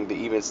flailing to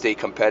even stay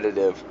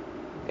competitive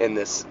in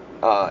this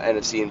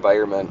NFC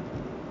environment.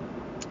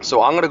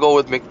 So I'm going to go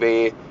with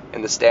McVay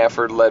and the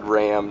Stafford-led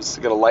Rams.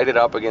 Going to light it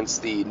up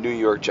against the New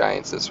York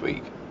Giants this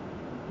week.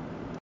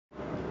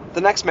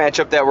 The next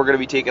matchup that we're going to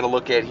be taking a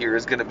look at here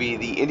is going to be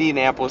the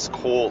Indianapolis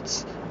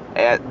Colts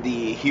at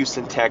the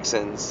Houston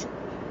Texans.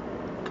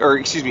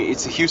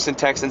 It's the Houston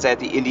Texans at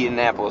the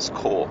Indianapolis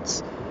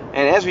Colts.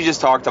 And as we just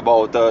talked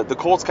about, the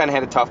Colts kind of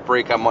had a tough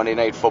break on Monday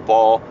Night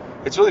Football.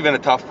 It's really been a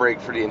tough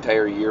break for the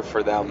entire year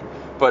for them.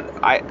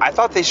 But I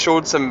thought they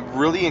showed some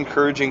really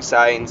encouraging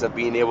signs of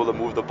being able to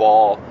move the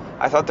ball.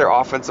 I thought their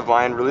offensive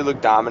line really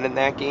looked dominant in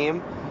that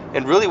game.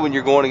 And really, when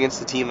you're going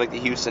against a team like the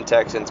Houston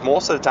Texans,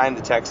 most of the time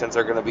the Texans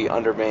are going to be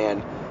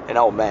undermanned and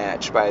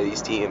outmatched by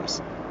these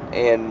teams.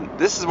 And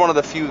this is one of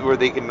the few where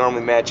they can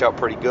normally match up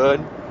pretty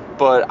good.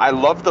 But I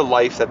love the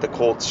life that the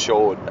Colts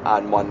showed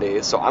on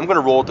Monday. So I'm going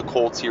to roll with the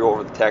Colts here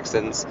over the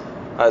Texans.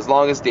 As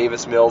long as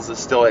Davis Mills is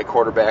still at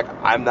quarterback,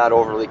 I'm not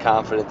overly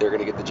confident they're going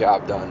to get the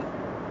job done.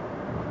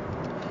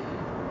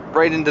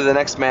 Right into the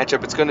next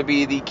matchup, it's going to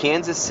be the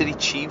Kansas City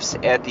Chiefs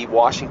at the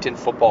Washington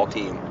Football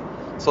Team.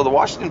 So the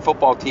Washington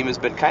Football Team has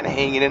been kind of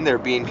hanging in there,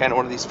 being kind of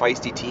one of these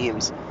feisty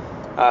teams,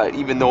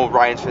 even though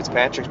Ryan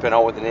Fitzpatrick's been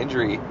out with an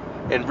injury.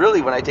 And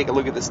really, when I take a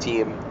look at this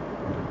team,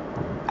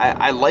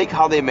 I like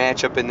how they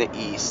match up in the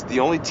East.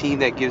 The only team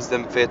that gives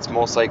them fits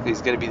most likely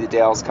is going to be the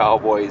Dallas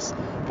Cowboys.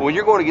 But when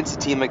you're going against a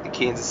team like the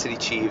Kansas City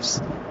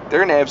Chiefs,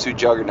 they're an absolute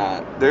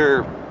juggernaut.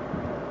 They're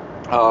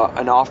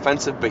an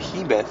offensive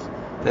behemoth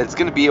that's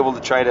going to be able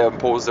to try to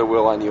impose their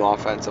will on you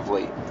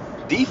offensively.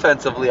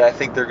 Defensively, I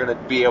think they're going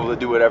to be able to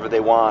do whatever they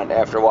want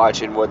after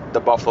watching what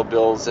the Buffalo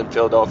Bills and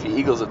Philadelphia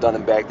Eagles have done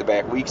in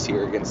back-to-back weeks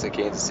here against the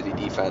Kansas City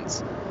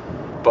defense.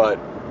 But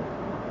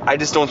I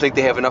just don't think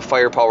they have enough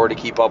firepower to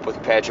keep up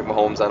with Patrick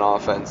Mahomes on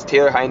offense.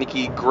 Taylor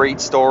Heineke,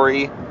 great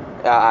story.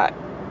 I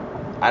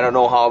don't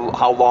know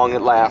how long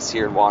it lasts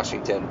here in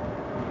Washington.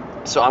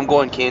 So I'm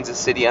going Kansas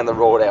City on the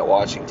road at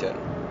Washington.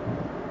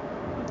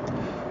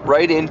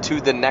 Right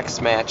into the next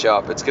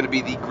matchup, it's going to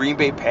be the Green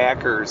Bay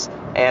Packers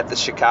at the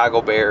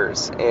Chicago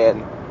Bears.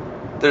 And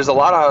there's a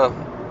lot of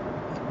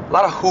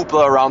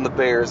hoopla around the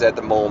Bears at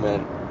the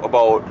moment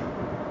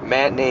about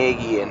Matt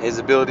Nagy and his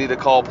ability to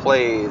call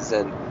plays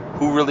and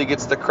who really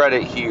gets the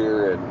credit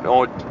here,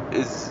 and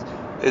is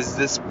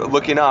this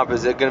looking up?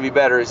 Is it going to be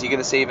better? Is he going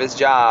to save his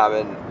job?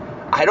 And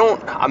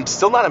I'm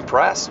still not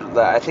impressed.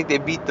 I think they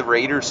beat the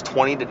Raiders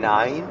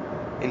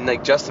 20-9,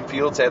 and Justin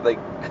Fields had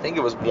I think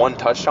it was one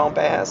touchdown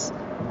pass.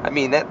 I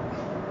mean that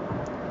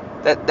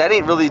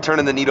ain't really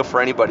turning the needle for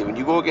anybody. When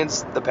you go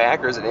against the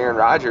Packers and Aaron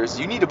Rodgers,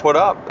 you need to put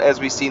up, as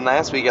we've seen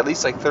last week, at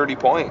least 30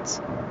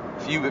 points.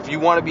 If you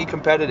want to be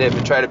competitive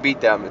and try to beat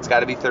them, it's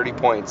got to be 30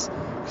 points.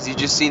 Because you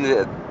just seen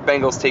the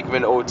Bengals take them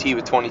into OT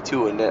with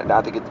 22 and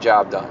not to get the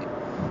job done.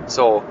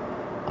 So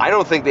I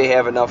don't think they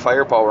have enough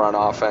firepower on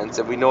offense,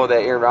 and we know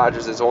that Aaron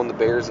Rodgers has owned the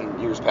Bears in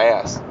years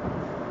past.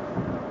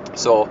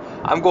 So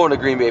I'm going to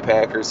Green Bay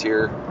Packers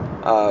here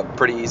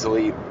pretty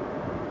easily.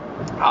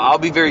 I'll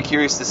be very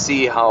curious to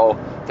see how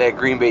that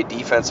Green Bay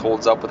defense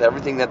holds up with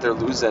everything that they're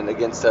losing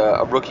against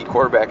a rookie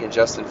quarterback in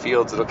Justin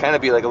Fields. It'll kind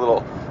of be like a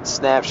little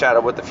snapshot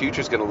of what the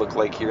future is going to look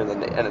like here in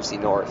the NFC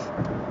North.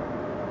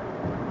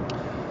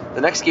 The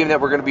next game that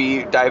we're going to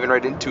be diving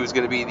right into is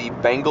going to be the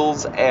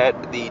Bengals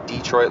at the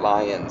Detroit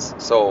Lions.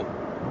 So,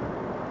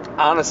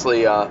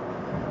 honestly, I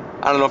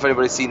don't know if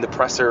anybody's seen the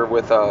presser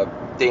with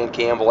Dan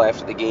Campbell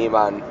after the game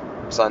on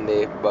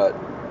Sunday, but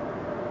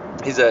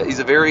he's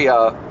a very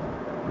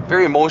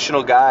very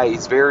emotional guy.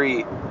 He's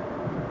very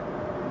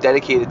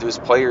dedicated to his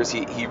players.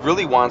 He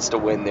really wants to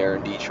win there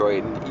in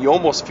Detroit, and you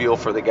almost feel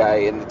for the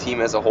guy and the team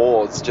as a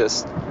whole. It's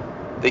just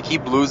they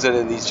keep losing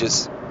in these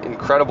just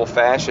incredible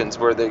fashions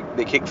where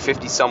they kick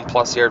 50-some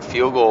plus yard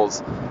field goals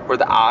where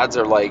the odds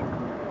are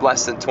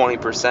less than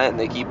 20% and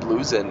they keep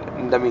losing.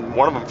 And I mean,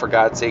 one of them, for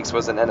God's sakes,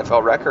 was an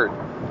NFL record.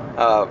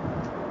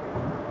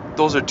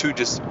 Those are two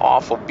just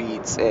awful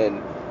beats,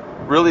 and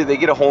really they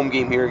get a home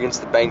game here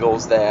against the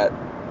Bengals that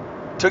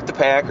took the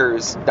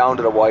Packers down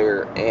to the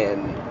wire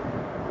and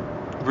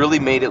really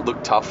made it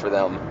look tough for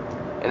them.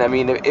 And I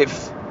mean,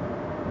 if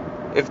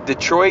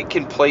Detroit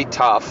can play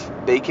tough,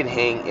 they can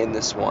hang in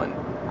this one.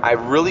 I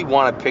really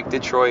want to pick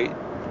Detroit.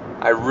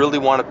 I really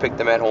want to pick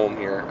them at home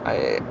here.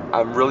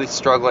 I'm really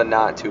struggling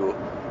not to.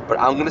 but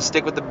I'm going to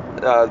stick with the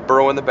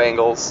Burrow and the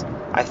Bengals.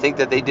 I think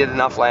that they did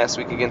enough last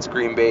week against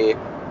Green Bay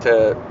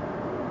to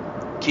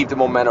keep the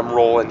momentum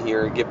rolling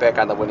here and get back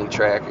on the winning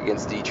track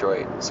against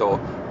Detroit. So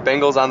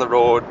Bengals on the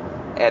road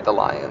at the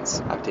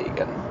Lions, I'm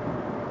taking.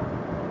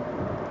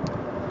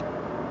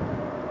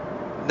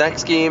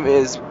 Next game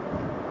is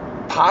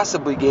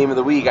possibly game of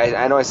the week.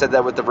 I know I said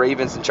that with the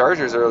Ravens and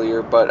Chargers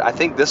earlier, but I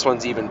think this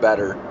one's even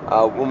better.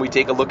 When we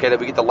take a look at it,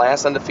 we get the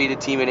last undefeated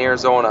team in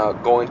Arizona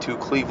going to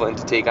Cleveland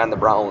to take on the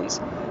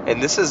Browns. And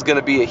this is going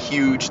to be a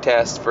huge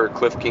test for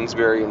Cliff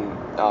Kingsbury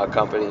and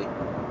company.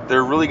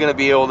 They're really going to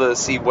be able to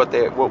see what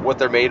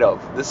they're made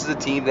of. This is a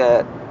team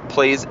that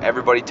plays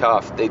everybody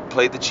tough. They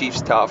played the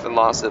Chiefs tough and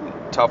lost a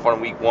tough one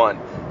week 1.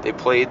 They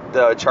played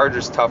the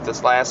Chargers tough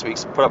this last week,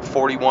 put up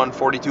 41,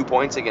 42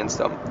 points against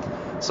them.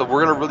 So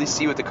we're going to really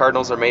see what the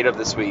Cardinals are made of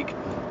this week.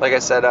 Like I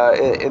said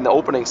in the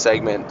opening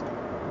segment,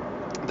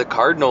 the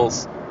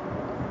Cardinals,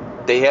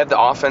 they have the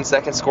offense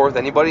that can score with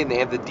anybody, and they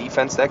have the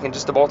defense that can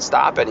just about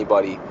stop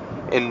anybody.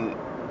 And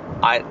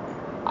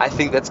I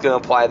think that's going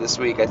to apply this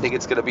week. I think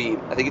it's going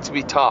to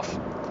be tough.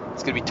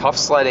 It's going to be tough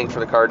sledding for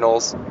the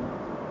Cardinals.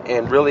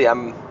 And really,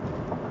 I'm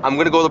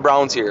going to go the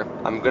Browns here.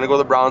 I'm going to go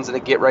the Browns in a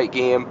get-right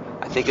game.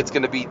 I think it's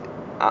going to be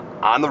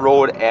on the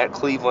road at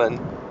Cleveland.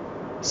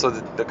 So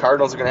the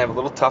Cardinals are going to have a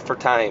little tougher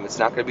time. It's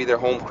not going to be their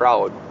home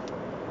crowd.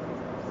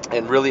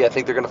 And really, I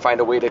think they're going to find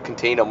a way to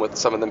contain them with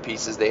some of them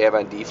pieces they have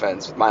on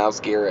defense. With Myles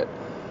Garrett,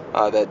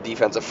 that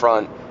defensive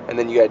front. And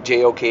then you got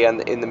J.O.K.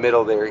 in the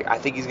middle there. I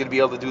think he's going to be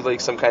able to do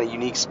like some kind of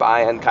unique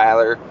spy on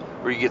Kyler,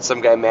 where you get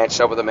some guy matched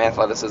up with him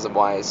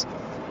athleticism-wise.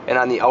 And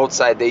on the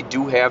outside, they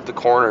do have the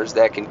corners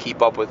that can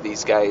keep up with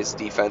these guys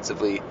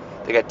defensively.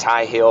 They got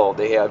Ty Hill.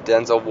 They have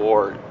Denzel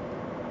Ward.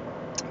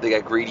 They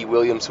got Greedy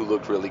Williams, who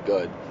looked really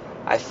good.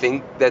 I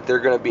think that they're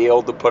going to be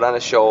able to put on a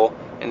show.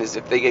 And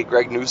if they get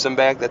Greg Newsome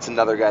back, that's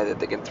another guy that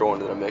they can throw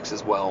into the mix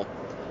as well.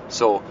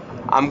 So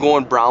I'm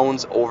going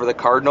Browns over the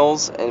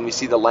Cardinals, and we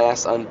see the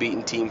last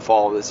unbeaten team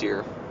fall this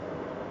year.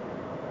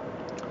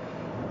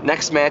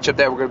 Next matchup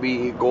that we're going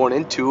to be going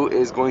into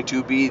is going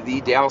to be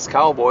the Dallas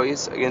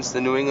Cowboys against the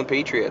New England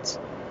Patriots.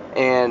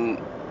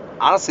 And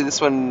honestly,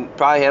 this one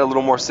probably had a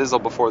little more sizzle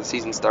before the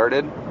season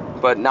started.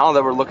 But now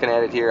that we're looking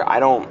at it here,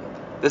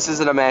 this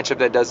isn't a matchup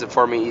that does it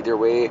for me either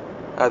way.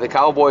 The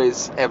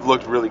Cowboys have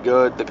looked really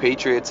good. The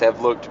Patriots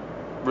have looked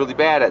really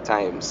bad at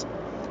times.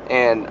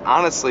 And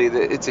honestly,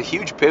 it's a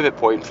huge pivot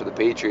point for the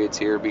Patriots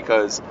here,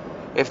 because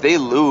if they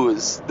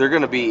lose, they're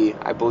going to be,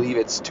 I believe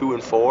it's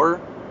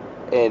 2-4,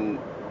 and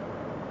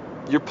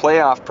your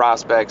playoff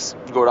prospects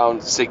go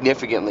down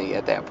significantly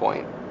at that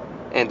point.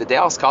 And the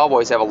Dallas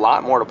Cowboys have a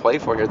lot more to play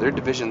for here. They're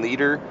division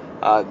leader.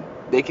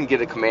 They can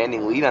get a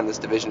commanding lead on this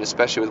division,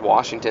 especially with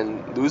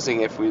Washington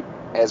losing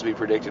as we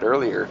predicted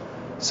earlier.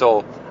 So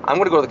I'm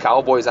going to go to the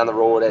Cowboys on the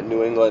road at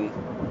New England.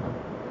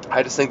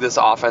 I just think this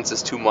offense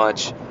is too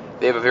much.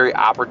 They have a very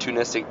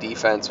opportunistic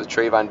defense, with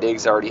Trayvon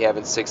Diggs already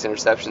having 6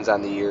 interceptions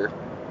on the year.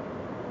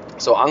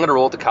 So I'm going to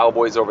roll with the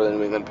Cowboys over the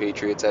New England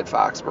Patriots at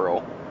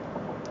Foxborough.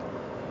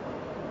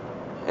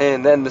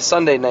 And then the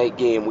Sunday night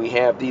game, we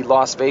have the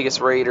Las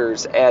Vegas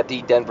Raiders at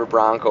the Denver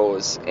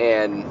Broncos.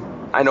 And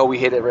I know we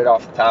hit it right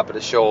off the top of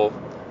the show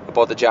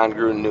about the John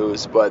Gruden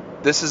news,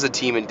 but this is a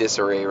team in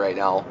disarray right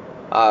now.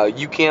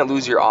 You can't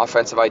lose your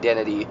offensive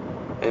identity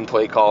and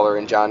play caller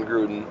and John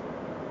Gruden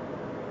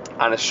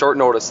on a short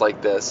notice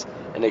like this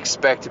and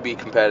expect to be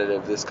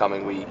competitive this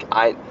coming week.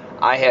 I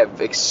have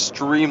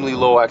extremely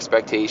low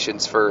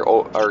expectations for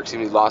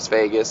Las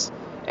Vegas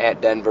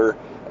at Denver.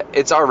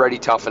 It's already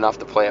tough enough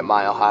to play at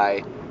Mile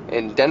High,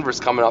 and Denver's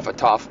coming off a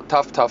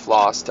tough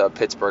loss to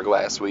Pittsburgh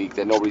last week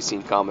that nobody's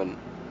seen coming.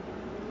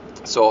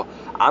 So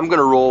I'm going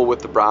to roll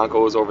with the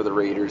Broncos over the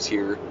Raiders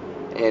here,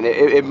 and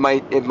it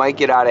might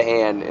get out of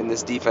hand, and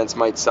this defense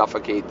might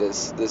suffocate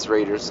this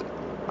Raiders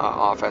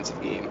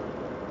offensive game.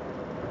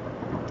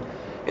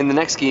 In the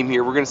next game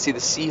here, we're going to see the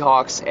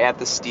Seahawks at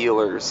the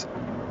Steelers.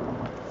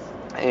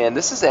 And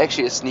this is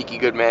actually a sneaky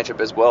good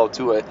matchup as well,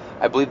 too.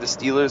 I believe the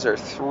Steelers are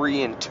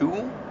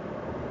 3-2,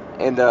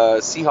 and the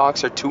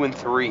Seahawks are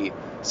 2-3.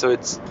 So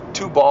it's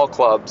two ball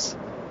clubs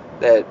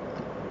that,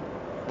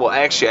 well,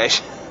 actually,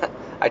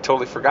 I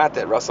totally forgot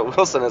that Russell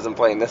Wilson isn't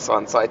playing this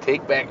one, so I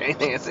take back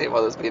anything I say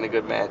about this being a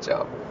good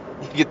matchup.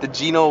 You get the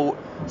Geno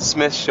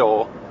Smith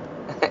show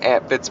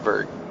at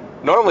Pittsburgh.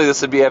 Normally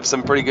this would have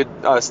some pretty good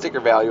sticker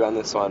value on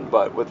this one,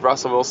 but with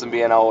Russell Wilson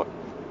being out,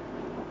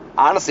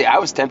 honestly, I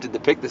was tempted to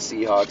pick the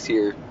Seahawks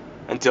here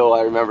until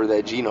I remember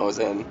that Geno's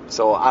in.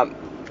 So I'm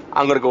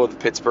going to go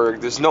with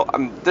Pittsburgh. There's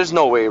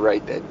no way,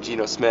 right, that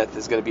Geno Smith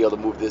is going to be able to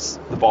move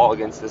the ball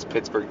against this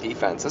Pittsburgh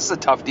defense. This is a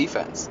tough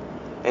defense,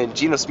 and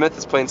Geno Smith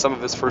is playing some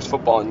of his first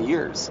football in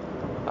years.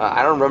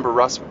 I don't remember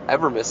Russ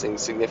ever missing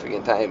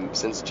significant time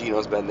since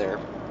Geno's been there.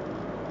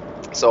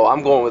 So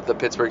I'm going with the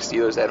Pittsburgh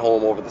Steelers at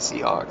home over the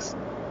Seahawks.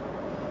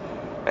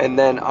 And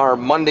then our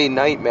Monday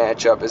night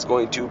matchup is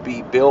going to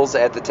be Bills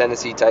at the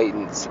Tennessee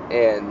Titans.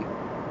 And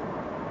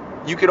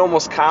you could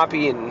almost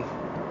copy and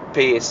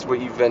paste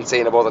what you've been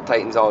saying about the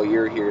Titans all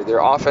year here. Their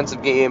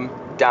offensive game,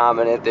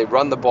 dominant. They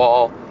run the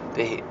ball.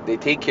 They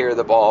take care of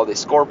the ball. They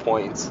score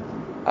points.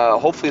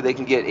 Hopefully they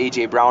can get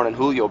A.J. Brown and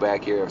Julio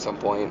back here at some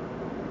point.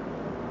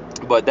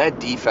 But that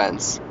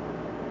defense,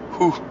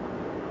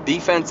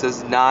 defense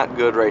is not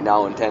good right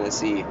now in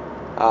Tennessee.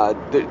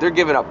 They're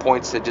giving up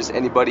points to just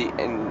anybody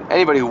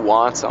who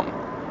wants them,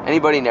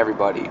 anybody and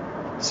everybody.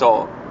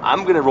 So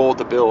I'm gonna roll with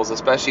the Bills,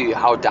 especially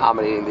how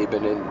dominating they've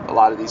been in a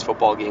lot of these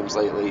football games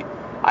lately.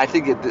 I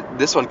think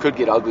this one could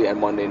get ugly on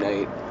Monday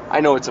night.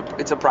 I know it's a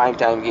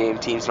primetime game.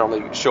 Teams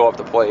normally show up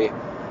to play,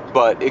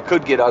 but it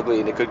could get ugly,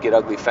 and it could get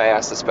ugly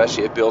fast,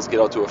 especially if Bills get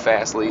out to a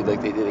fast lead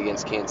like they did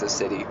against Kansas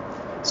City.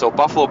 So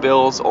Buffalo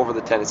Bills over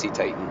the Tennessee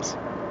Titans.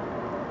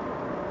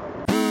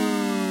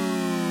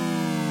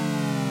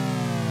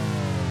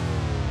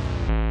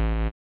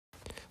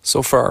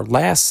 So for our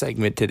last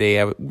segment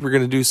today, we're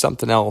going to do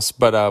something else,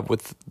 but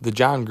with the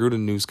Jon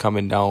Gruden news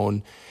coming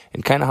down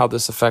and kind of how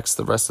this affects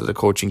the rest of the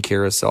coaching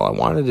carousel, I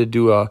wanted to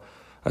do a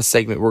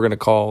segment we're going to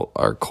call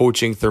our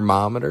coaching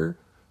thermometer.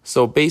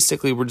 So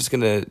basically, we're just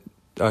going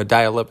to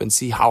dial up and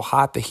see how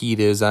hot the heat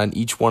is on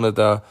each one of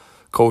the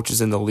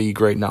coaches in the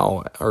league right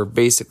now, or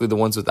basically the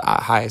ones with the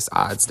highest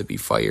odds to be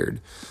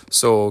fired.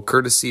 So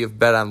courtesy of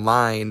Bet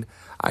Online,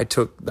 I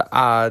took the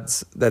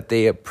odds that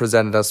they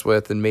presented us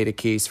with and made a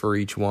case for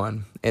each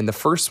one. And the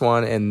first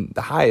one and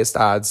the highest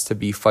odds to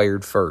be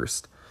fired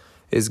first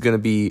is going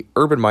to be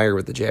Urban Meyer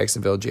with the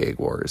Jacksonville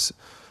Jaguars.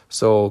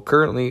 So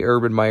currently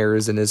Urban Meyer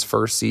is in his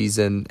first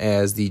season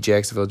as the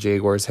Jacksonville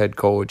Jaguars head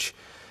coach.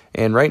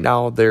 And right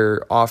now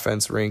their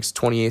offense ranks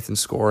 28th in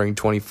scoring,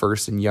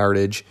 21st in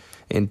yardage,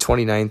 and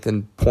 29th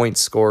in points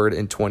scored,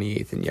 and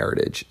 28th in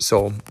yardage.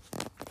 So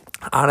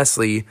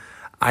honestly,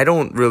 I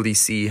don't really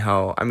see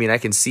how, I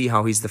can see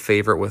how he's the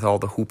favorite with all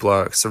the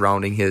hoopla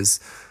surrounding his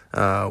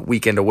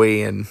weekend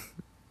away in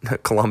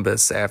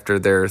Columbus after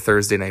their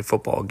Thursday night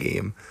football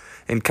game,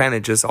 and kind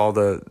of just all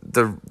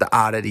the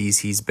oddities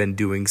he's been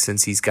doing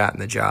since he's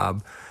gotten the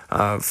job,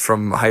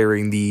 from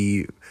hiring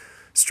the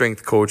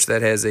strength coach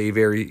that has a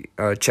very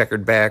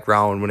checkered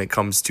background when it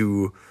comes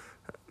to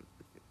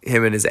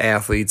him and his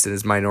athletes and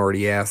his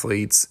minority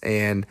athletes,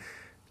 and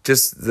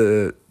just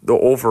the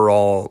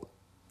overall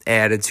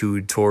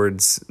attitude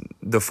towards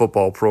the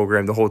football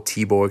program, the whole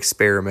Tebow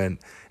experiment.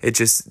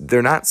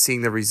 They're not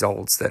seeing the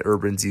results that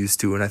Urban's used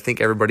to, and I think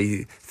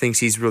everybody thinks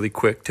he's really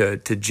quick to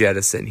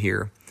jettison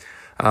here.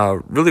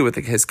 Really with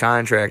his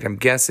contract, I'm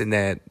guessing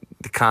that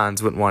the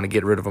Cons wouldn't want to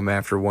get rid of him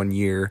after 1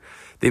 year.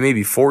 They may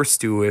be forced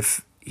to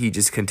if he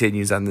just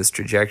continues on this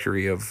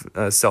trajectory of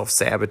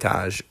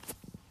self-sabotage.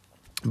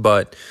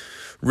 But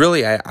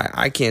really,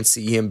 I can't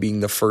see him being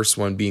the first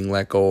one being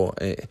let go.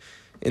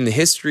 In the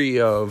history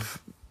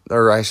of,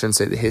 or I shouldn't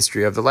say the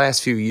history of, the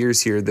last few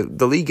years here,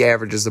 the league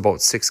average is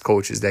about 6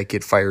 coaches that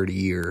get fired a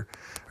year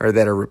or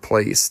that are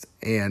replaced.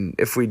 And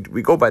if we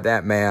go by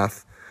that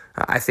math,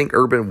 I think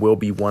Urban will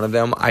be one of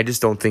them. I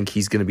just don't think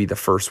he's going to be the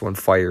first one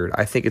fired.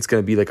 I think it's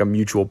going to be like a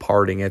mutual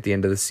parting at the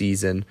end of the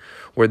season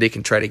where they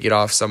can try to get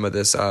off some of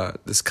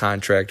this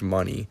contract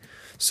money.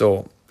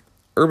 So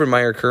Urban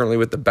Meyer currently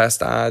with the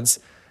best odds,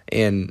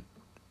 and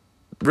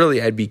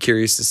really I'd be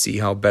curious to see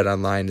how Bet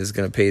Online is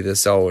going to pay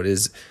this out.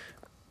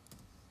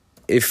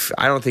 If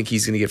I don't think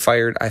he's going to get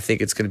fired, I think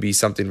it's going to be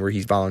something where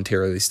he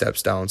voluntarily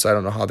steps down. So I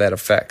don't know how that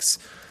affects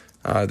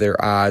their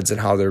odds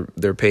and how their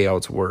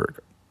payouts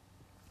work.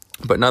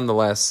 But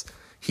nonetheless,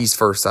 he's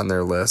first on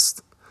their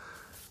list.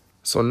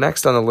 So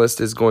next on the list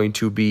is going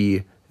to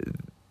be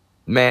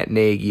Matt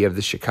Nagy of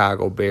the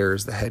Chicago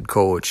Bears, the head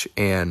coach.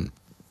 And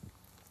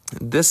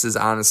this is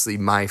honestly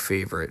my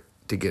favorite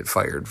to get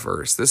fired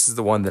first. This is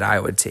the one that I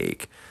would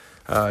take.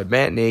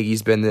 Matt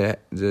Nagy's been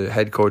the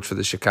head coach for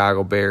the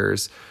Chicago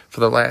Bears for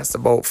the last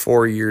about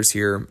 4 years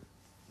here.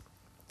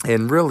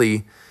 And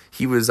really,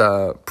 he was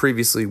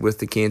previously with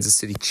the Kansas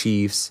City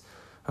Chiefs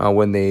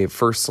when they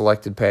first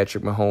selected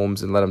Patrick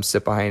Mahomes and let him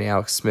sit behind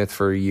Alex Smith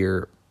for a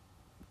year.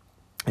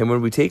 And when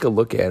we take a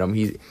look at him,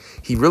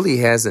 he really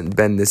hasn't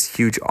been this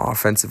huge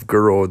offensive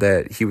guru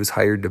that he was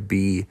hired to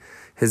be.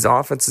 His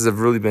offenses have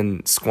really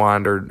been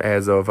squandered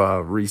as of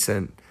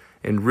recent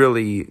and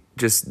really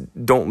just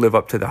don't live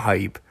up to the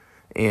hype.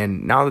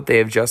 And now that they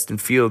have Justin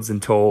Fields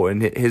in tow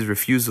and his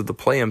refusal to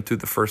play him through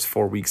the first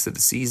 4 weeks of the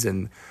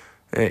season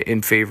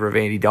in favor of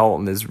Andy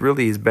Dalton has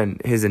been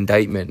his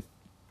indictment.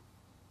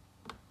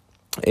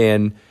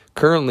 And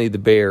currently the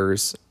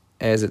Bears,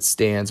 as it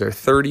stands, are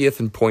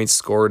 30th in points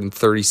scored and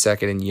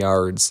 32nd in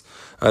yards.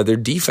 Their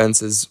defense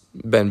has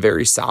been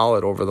very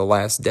solid over the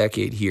last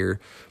decade here.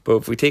 But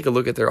if we take a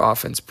look at their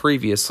offense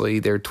previously,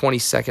 they're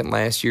 22nd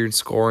last year in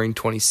scoring,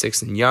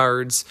 26th in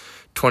yards,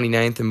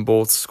 29th in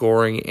both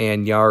scoring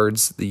and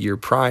yards the year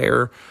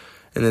prior.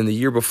 And then the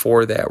year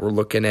before that, we're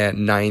looking at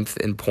 9th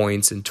in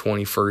points and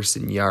 21st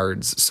in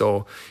yards.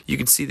 So you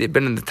can see they've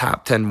been in the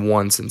top 10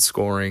 once in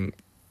scoring.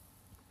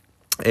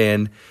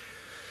 And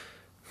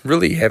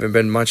really haven't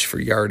been much for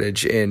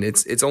yardage, and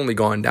it's only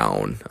gone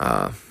down.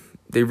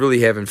 They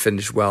really haven't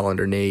finished well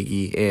under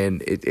Nagy,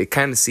 and it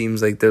kind of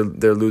seems like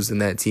they're losing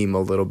that team a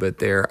little bit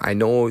there. I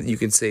know you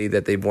can say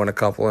that they've won a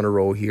couple in a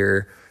row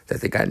here,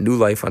 that they got new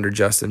life under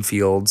Justin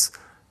Fields.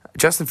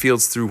 Justin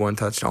Fields threw 1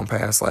 touchdown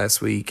pass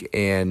last week,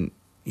 and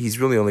he's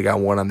really only got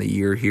 1 on the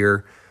year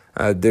here.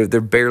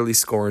 They're barely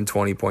scoring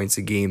 20 points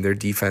a game. Their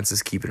defense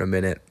is keeping them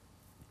in it.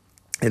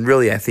 And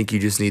really, I think you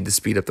just need to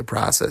speed up the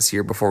process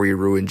here before we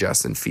ruin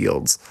Justin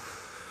Fields.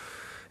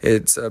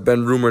 It's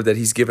been rumored that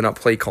he's given up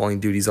play calling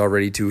duties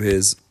already to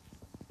his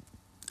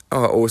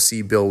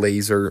OC Bill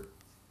Lazor,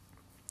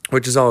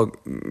 which is all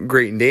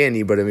great and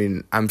dandy, but I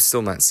mean, I'm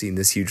still not seeing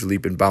this huge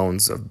leap in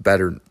bounds of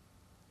better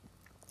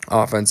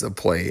offensive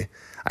play.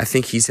 I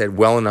think he's had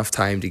well enough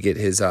time to get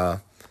his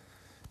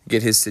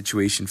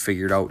situation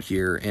figured out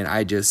here, and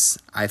I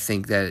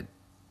think that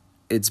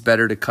it's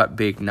better to cut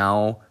bait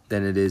now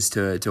than it is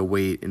to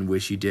wait and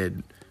wish you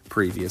did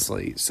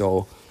previously.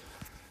 So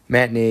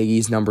Matt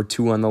Nagy's number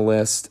 2 on the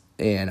list,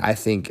 and I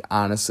think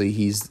honestly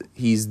he's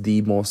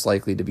the most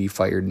likely to be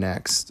fired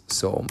next.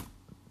 So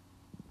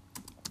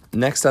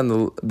next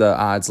on the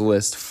odds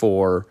list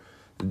for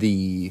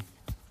the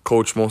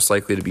coach most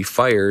likely to be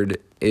fired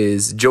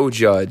is Joe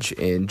Judge,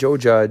 and Joe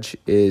Judge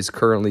is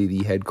currently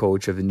the head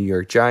coach of the New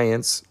York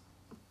Giants.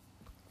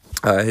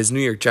 His New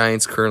York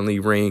Giants currently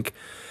rank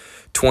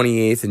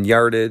 28th in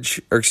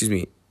yardage,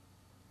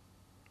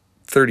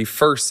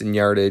 31st in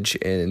yardage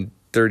and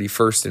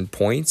 31st in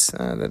points.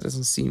 That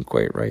doesn't seem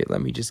quite right. Let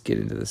me just get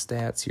into the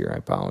stats here. I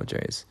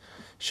apologize.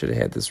 Should have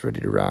had this ready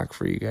to rock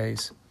for you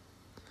guys.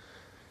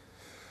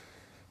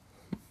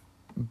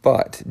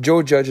 But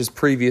Joe Judge is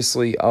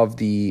previously of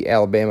the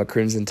Alabama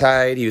Crimson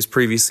Tide. He was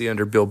previously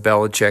under Bill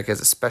Belichick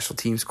as a special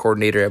teams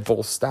coordinator at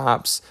both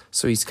stops.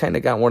 So he's kind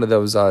of got one of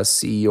those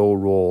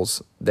CEO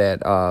roles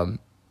that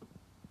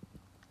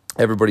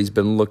everybody's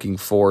been looking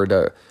for,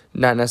 to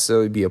not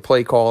necessarily be a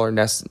play caller,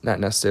 not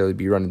necessarily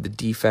be running the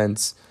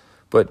defense,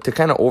 but to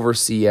kind of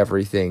oversee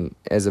everything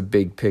as a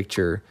big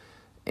picture.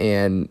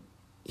 And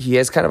he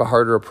has kind of a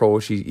harder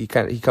approach. He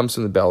comes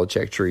from the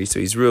Belichick tree, so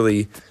he's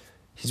really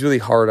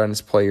hard on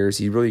his players.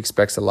 He really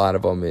expects a lot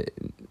of them,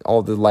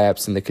 all the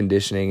laps and the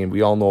conditioning, and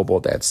we all know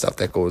about that stuff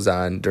that goes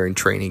on during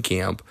training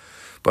camp.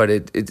 But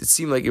it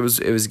seemed like it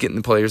was getting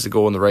the players to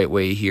go in the right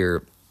way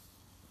here.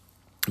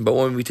 But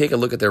when we take a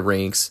look at their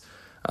ranks,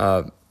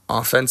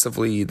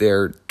 offensively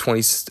they're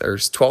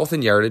 12th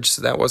in yardage,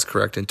 so that was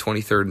correct, and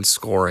 23rd in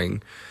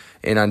scoring.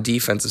 And on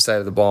defensive side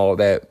of the ball,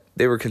 that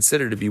they were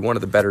considered to be one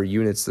of the better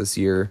units this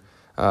year,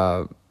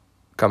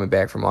 coming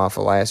back from off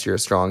of last year, a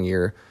strong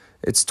year.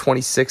 It's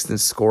 26th in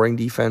scoring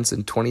defense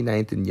and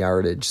 29th in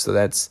yardage. So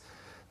that's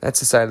the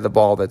side of the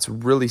ball that's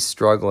really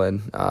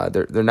struggling.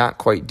 They're not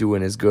quite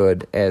doing as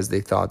good as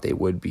they thought they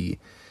would be.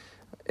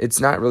 It's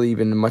not really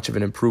even much of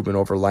an improvement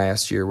over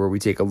last year, where we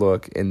take a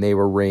look and they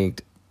were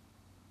ranked,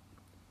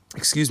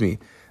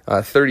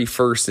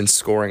 31st in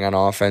scoring on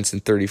offense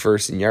and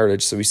 31st in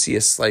yardage. So we see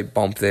a slight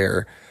bump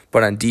there.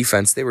 But on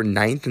defense, they were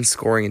 9th in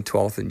scoring and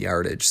 12th in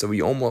yardage. So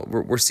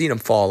we're seeing them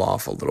fall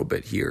off a little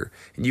bit here.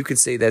 And you could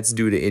say that's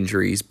due to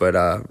injuries, but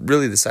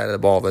really the side of the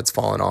ball that's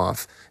fallen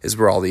off is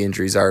where all the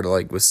injuries are,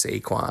 like with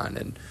Saquon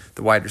and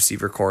the wide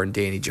receiver core and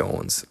Danny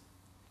Jones.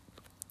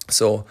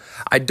 So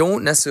I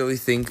don't necessarily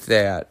think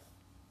that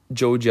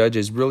Joe Judge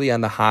is really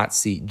on the hot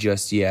seat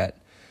just yet.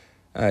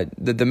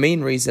 The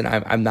main reason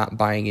I'm not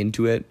buying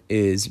into it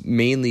is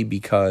mainly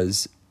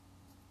because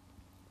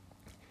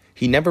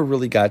he never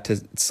really got to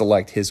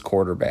select his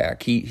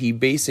quarterback. He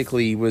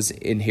basically was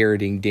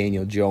inheriting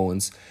Daniel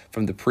Jones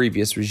from the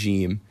previous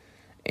regime,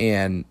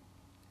 and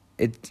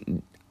I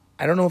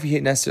don't know if he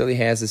necessarily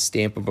has a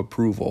stamp of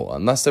approval,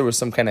 unless there was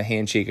some kind of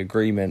handshake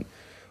agreement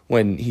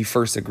when he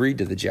first agreed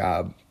to the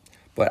job.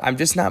 But I'm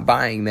just not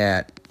buying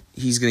that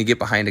he's going to get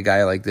behind a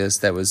guy like this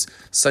that was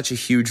such a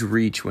huge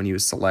reach when he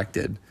was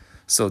selected.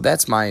 So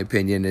that's my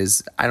opinion,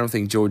 is I don't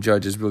think Joe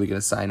Judge is really going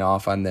to sign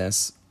off on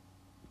this.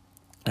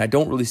 And I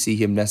don't really see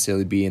him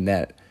necessarily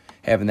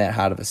having that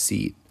hot of a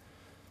seat.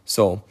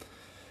 So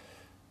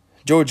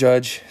Joe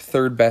Judge,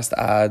 third best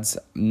odds,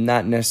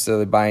 not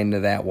necessarily buying into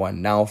that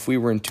one. Now, if we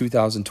were in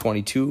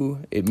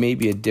 2022, it may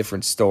be a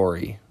different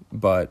story,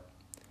 but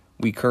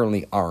we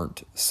currently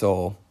aren't.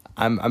 So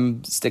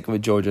I'm sticking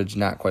with Joe Judge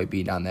not quite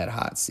being on that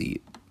hot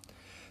seat.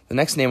 The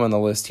next name on the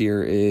list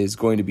here is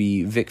going to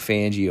be Vic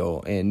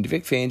Fangio. And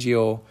Vic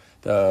Fangio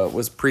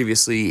was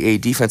previously a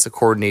defensive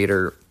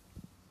coordinator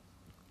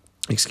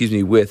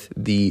with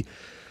the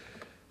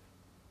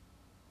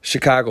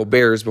Chicago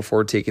Bears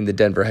before taking the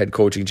Denver head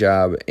coaching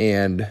job.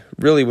 And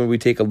really, when we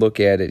take a look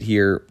at it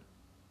here,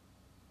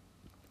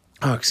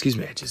 I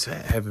just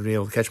haven't been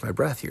able to catch my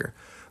breath here.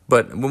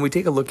 But when we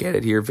take a look at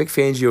it here, Vic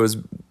Fangio is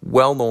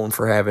well known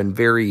for having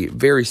very,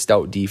 very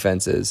stout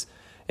defenses.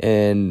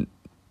 And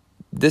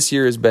this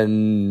year has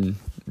been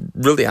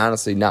really,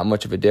 honestly, not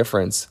much of a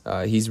difference.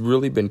 He's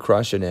really been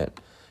crushing it.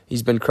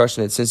 He's been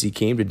crushing it since he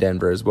came to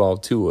Denver as well,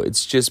 too.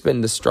 It's just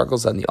been the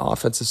struggles on the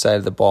offensive side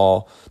of the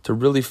ball to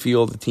really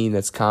field a team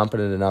that's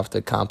competent enough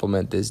to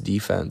complement this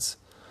defense.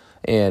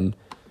 And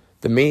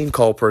the main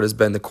culprit has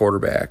been the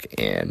quarterback.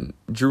 And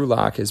Drew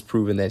Lock has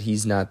proven that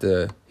he's not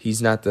the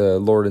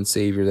Lord and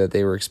Savior that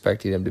they were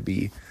expecting him to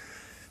be.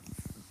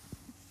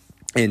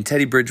 And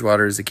Teddy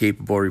Bridgewater is a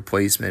capable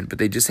replacement, but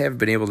they just haven't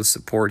been able to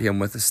support him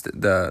with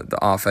the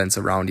offense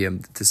around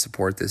him to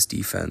support this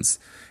defense.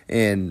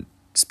 And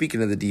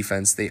speaking of the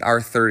defense, they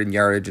are third in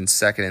yardage and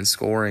second in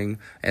scoring,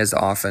 as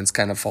the offense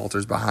kind of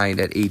falters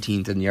behind at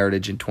 18th in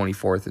yardage and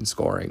 24th in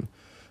scoring.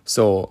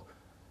 So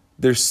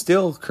they're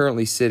still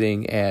currently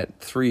sitting at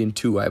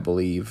 3-2, I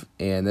believe,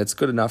 and that's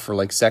good enough for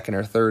like second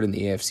or third in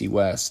the AFC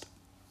West.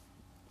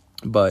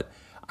 But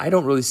I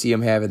don't really see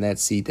him having that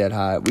seat that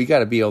high. We got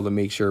to be able to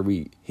make sure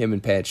him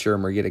and Pat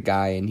Shurmur get a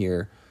guy in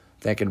here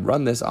that can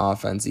run this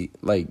offense.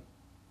 Like,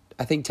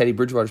 I think Teddy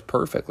Bridgewater's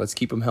perfect. Let's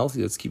keep him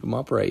healthy. Let's keep him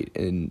upright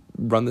and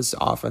run this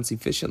offense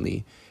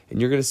efficiently. And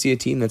you're going to see a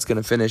team that's going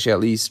to finish at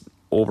least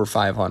over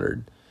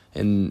 500.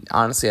 And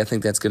honestly, I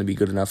think that's going to be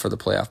good enough for the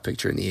playoff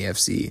picture in the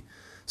AFC.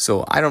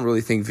 So I don't really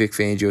think Vic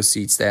Fangio's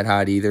seat's that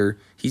hot either.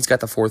 He's got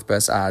the fourth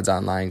best odds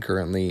online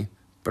currently,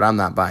 but I'm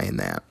not buying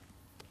that.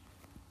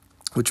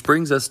 Which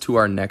brings us to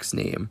our next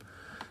name.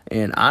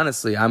 And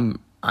honestly, I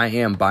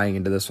am buying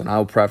into this one.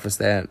 I'll preface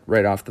that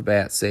right off the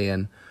bat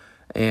saying,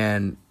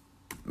 and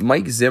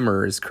Mike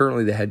Zimmer is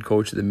currently the head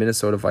coach of the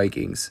Minnesota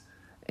Vikings.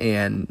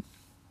 And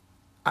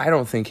I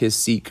don't think his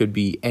seat could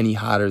be any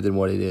hotter than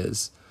what it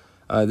is.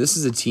 This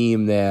is a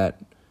team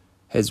that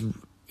has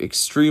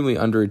extremely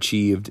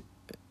underachieved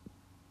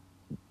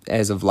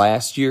as of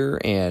last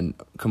year and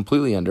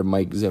completely under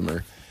Mike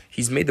Zimmer.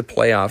 He's made the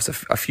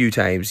playoffs a few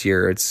times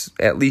here. It's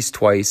at least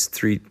twice,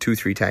 three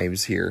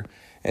times here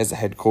as the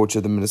head coach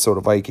of the Minnesota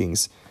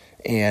Vikings.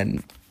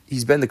 And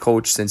he's been the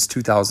coach since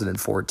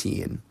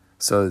 2014.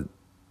 So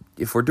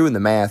if we're doing the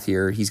math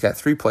here, he's got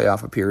 3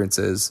 playoff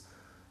appearances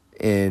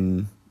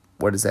in,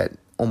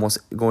 almost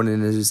going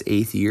into his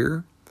 8th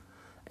year.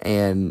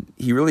 And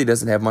he really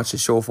doesn't have much to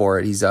show for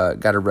it. He's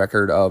got a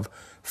record of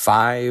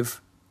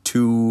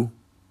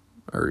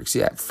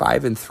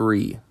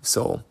 5-3.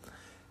 So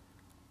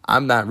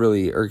I'm not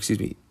really,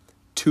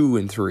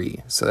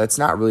 2-3. So that's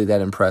not really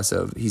that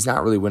impressive. He's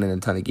not really winning a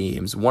ton of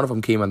games. One of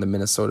them came on the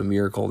Minnesota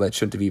Miracle that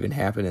shouldn't have even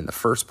happened in the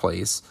first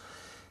place.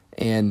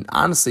 And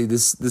honestly,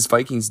 this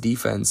Vikings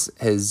defense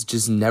has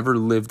just never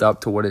lived up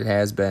to what it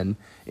has been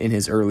in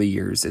his early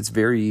years. It's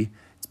very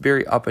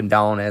up and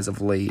down as of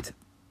late.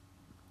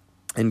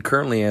 And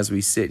currently, as we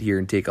sit here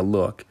and take a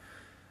look,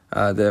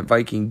 the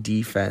Viking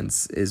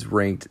defense is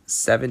ranked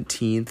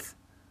 17th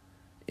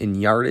in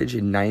yardage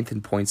and 9th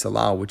in points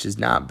allowed, which is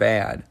not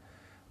bad.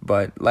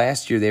 But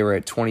last year they were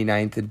at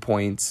 29th in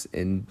points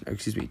and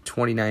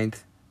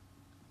 29th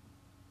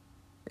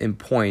in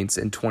points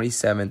and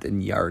 27th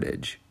in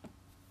yardage.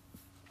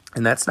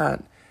 And that's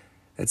not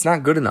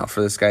good enough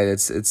for this guy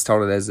it's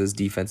touted as this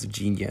defensive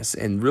genius.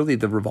 And really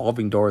the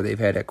revolving door they've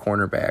had at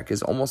cornerback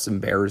is almost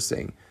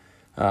embarrassing.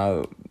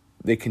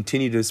 They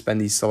continue to spend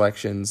these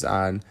selections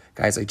on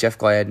guys like Jeff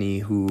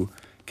Gladney, who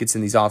gets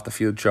in these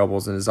off-the-field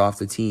troubles and is off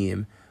the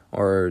team,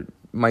 or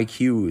Mike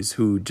Hughes,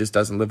 who just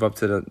doesn't live up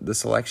to the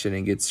selection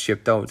and gets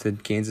shipped out to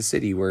Kansas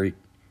City, where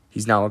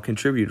he's now a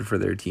contributor for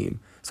their team.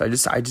 So I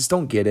just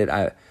don't get it.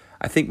 I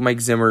think Mike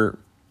Zimmer,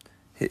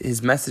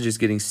 his message is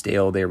getting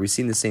stale there. We've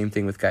seen the same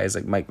thing with guys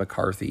like Mike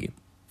McCarthy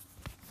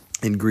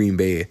in Green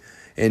Bay.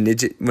 And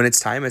when it's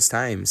time, it's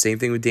time. Same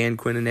thing with Dan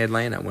Quinn in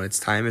Atlanta. When it's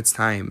time, it's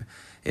time.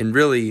 And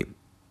really,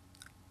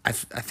 I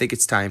think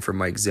it's time for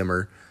Mike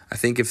Zimmer. I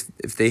think if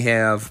they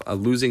have a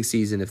losing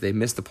season, if they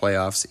miss the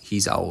playoffs,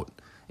 he's out.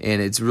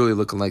 And it's really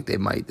looking like they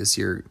might this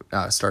year,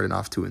 starting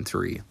off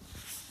 2-3.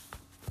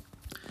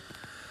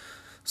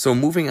 So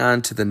moving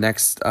on to the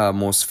next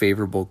most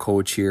favorable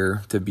coach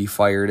here to be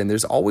fired. And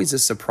there's always a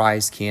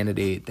surprise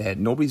candidate that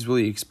nobody's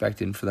really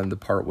expecting for them to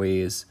part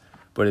ways,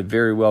 but it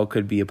very well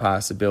could be a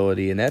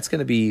possibility. And that's going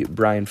to be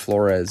Brian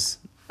Flores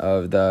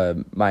of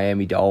the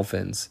Miami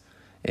Dolphins.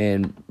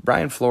 And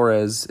Brian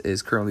Flores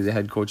is currently the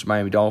head coach of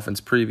Miami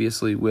Dolphins,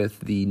 previously with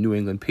the New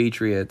England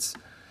Patriots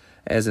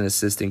as an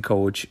assistant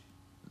coach.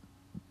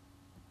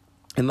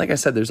 And like I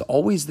said, there's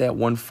always that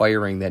one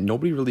firing that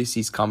nobody really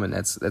sees coming.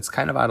 That's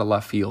kind of out of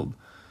left field.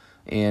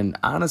 And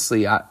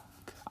honestly, I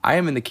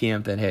am in the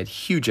camp that had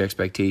huge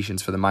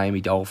expectations for the Miami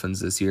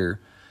Dolphins this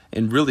year.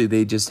 And really,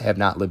 they just have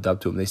not lived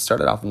up to them. They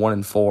started off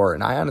 1-4,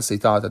 and I honestly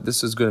thought that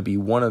this was going to be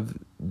one of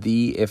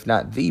the, if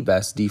not the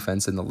best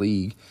defense in the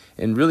league.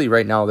 And really,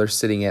 right now, they're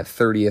sitting at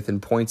 30th in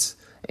points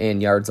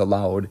and yards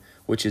allowed,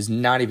 which is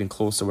not even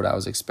close to what I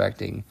was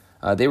expecting.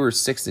 They were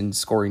 6th in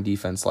scoring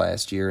defense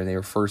last year, and they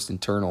were 1st in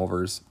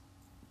turnovers.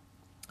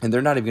 And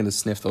they're not even going to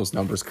sniff those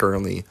numbers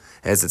currently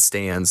as it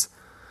stands.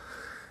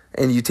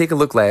 And you take a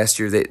look last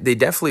year, they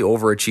definitely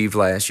overachieved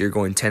last year,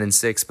 going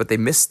 10-6, but they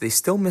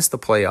still missed the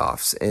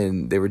playoffs,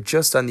 and they were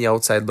just on the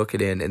outside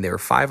looking in, and they were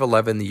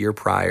 5-11 the year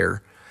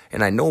prior.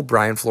 And I know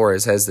Brian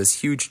Flores has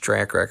this huge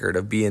track record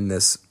of being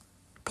this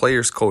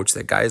players coach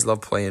that guys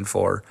love playing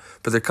for,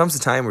 but there comes a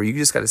time where you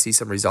just got to see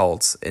some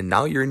results, and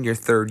now you're in your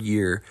 3rd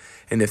year,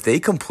 and if they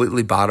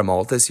completely bottom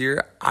out this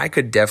year, I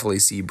could definitely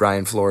see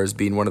Brian Flores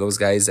being one of those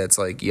guys that's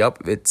like, yep,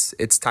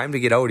 it's time to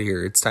get out of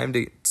here. It's time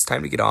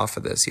to get off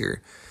of this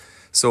here.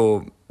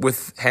 So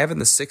with having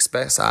the 6th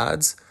best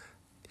odds,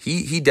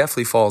 he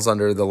definitely falls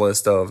under the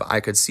list of I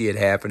could see it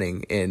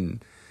happening,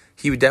 and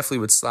he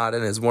would slot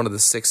in as one of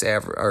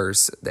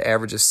the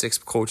average of 6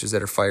 coaches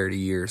that are fired a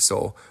year.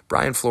 So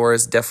Brian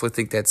Flores, definitely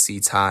think that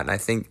seat's hot, and I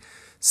think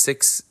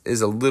 6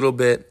 is a little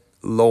bit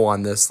low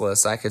on this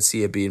list. I could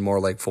see it being more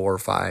like 4 or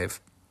 5.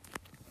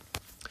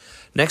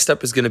 Next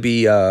up is going to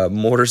be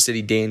Motor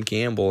City Dan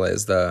Campbell,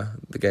 as the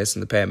guys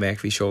from the Pat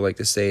McAfee show like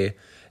to say.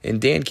 And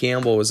Dan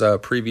Campbell was a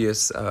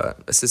previous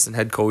assistant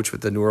head coach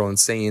with the New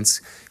Orleans Saints.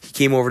 He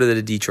came over to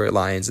the Detroit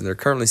Lions, and they're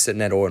currently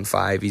sitting at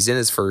 0-5. He's in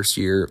his first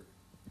year.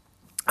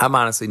 I'm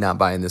honestly not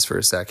buying this for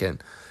a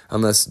second,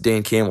 unless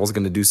Dan Campbell's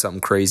going to do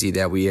something crazy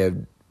that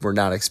we're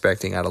not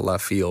expecting out of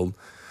left field.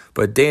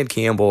 But Dan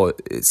Campbell,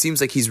 it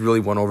seems like he's really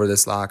won over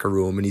this locker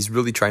room, and he's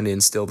really trying to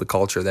instill the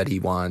culture that he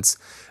wants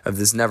of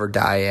this never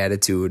die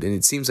attitude. And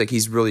it seems like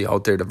he's really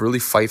out there to really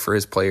fight for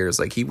his players.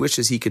 Like, he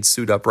wishes he could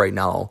suit up right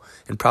now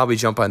and probably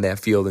jump on that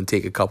field and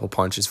take a couple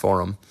punches for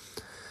him.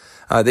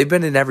 They've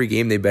been in every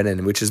game they've been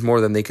in, which is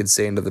more than they could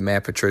say into the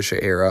Matt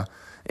Patricia era.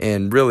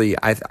 And really,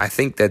 I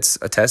think that's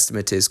a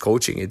testament to his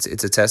coaching. It's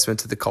a testament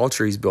to the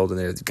culture he's building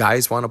there. The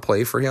guys want to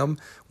play for him,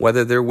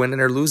 whether they're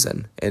winning or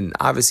losing. And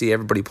obviously,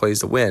 everybody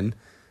plays to win.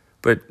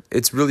 But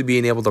it's really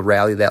being able to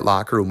rally that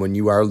locker room when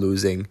you are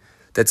losing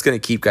that's going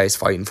to keep guys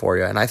fighting for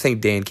you. And I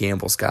think Dan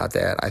Campbell's got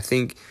that. I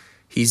think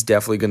he's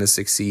definitely going to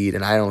succeed,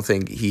 and I don't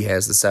think he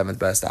has the 7th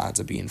best odds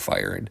of being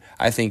fired.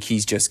 I think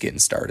he's just getting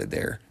started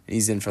there.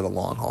 He's in for the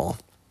long haul.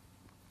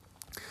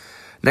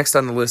 Next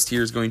on the list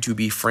here is going to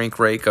be Frank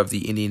Reich of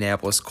the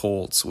Indianapolis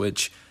Colts,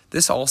 which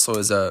this also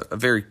is a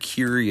very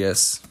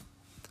curious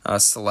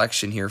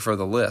selection here for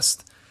the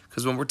list.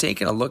 Because when we're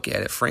taking a look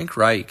at it, Frank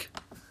Reich,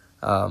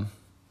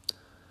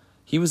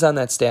 he was on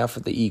that staff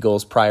with the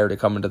Eagles prior to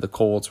coming to the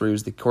Colts, where he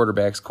was the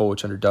quarterback's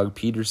coach under Doug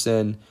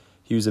Peterson.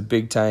 He was a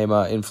big-time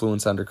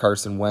influence under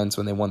Carson Wentz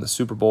when they won the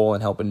Super Bowl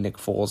and helping Nick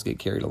Foles get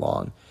carried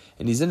along.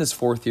 And he's in his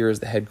 4th year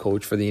as the head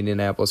coach for the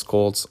Indianapolis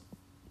Colts.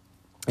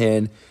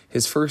 And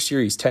his first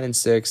year, he's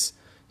 10-6,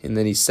 and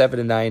then he's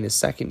 7-9 his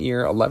second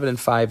year,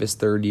 11-5 his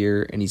third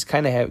year, and he's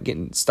kind of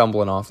getting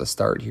stumbling off the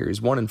start here. He's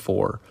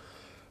 1-4,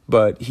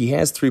 but he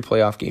has 3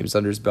 playoff games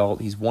under his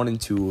belt. He's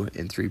 1-2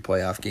 in 3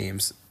 playoff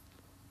games.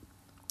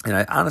 And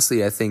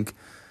I think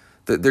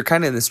that they're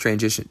kind of in this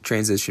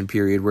transition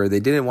period where they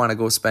didn't want to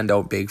go spend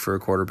out big for a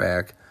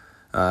quarterback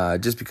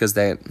just because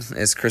that,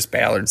 as Chris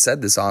Ballard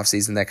said this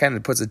offseason, that kind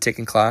of puts a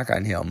ticking clock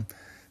on him.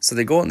 So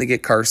they go out and they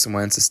get Carson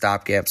Wentz, a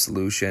stopgap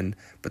solution,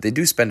 but they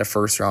do spend a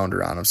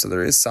first-rounder on him, so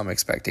there is some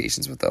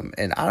expectations with them.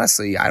 And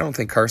honestly, I don't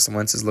think Carson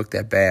Wentz has looked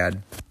that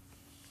bad.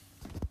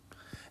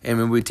 And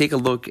when we take a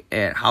look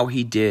at how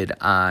he did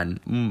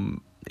on,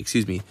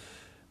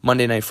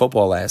 Monday Night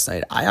Football last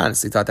night, I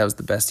honestly thought that was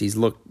the best he's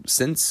looked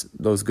since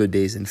those good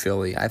days in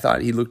Philly. I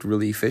thought he looked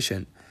really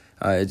efficient.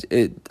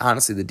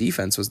 Honestly, the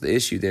defense was the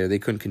issue there. They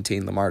couldn't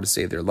contain Lamar to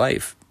save their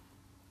life.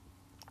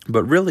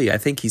 But really, I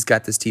think he's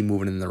got this team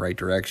moving in the right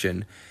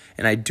direction.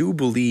 And I do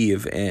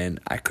believe, and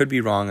I could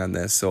be wrong on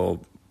this,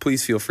 so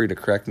please feel free to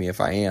correct me if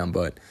I am,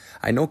 but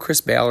I know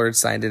Chris Ballard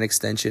signed an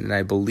extension, and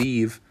I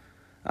believe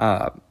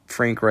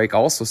Frank Reich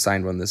also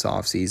signed one this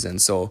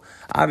offseason. So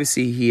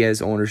obviously he has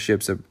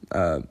ownership's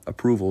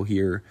approval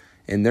here,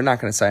 and they're not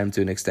going to sign him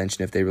to an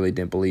extension if they really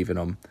didn't believe in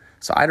him.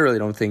 So I really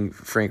don't think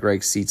Frank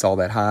Reich's seat's all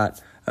that hot.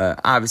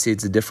 Obviously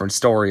it's a different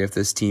story if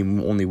this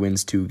team only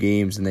wins 2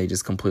 games and they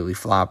just completely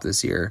flop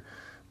this year.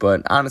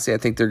 But honestly, I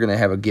think they're going to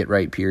have a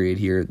get-right period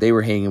here. They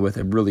were hanging with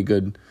a really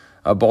good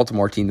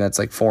Baltimore team that's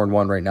like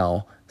 4-1 right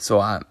now. So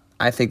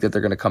I think that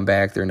they're going to come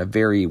back. They're in a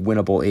very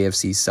winnable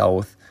AFC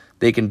South.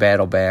 They can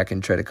battle back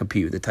and try to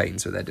compete with the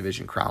Titans for that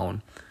division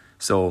crown.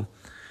 So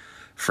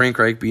Frank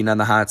Reich being on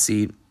the hot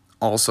seat,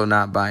 also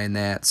not buying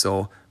that.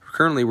 So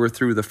currently we're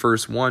through the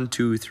first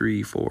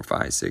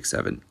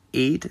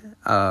 8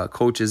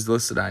 coaches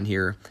listed on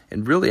here.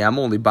 And really I'm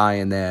only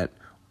buying that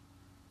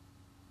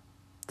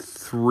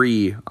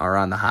 3 are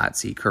on the hot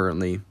seat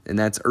currently. And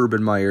that's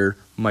Urban Meyer,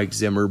 Mike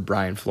Zimmer,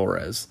 Brian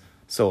Flores.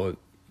 So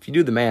if you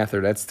do the math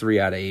there, that's 3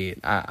 out of 8.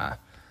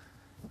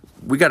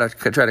 We got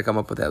to try to come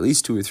up with at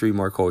least 2 or 3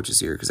 more coaches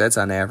here because that's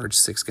on average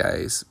 6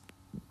 guys.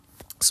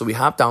 So we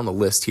hop down the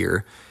list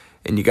here,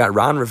 and you got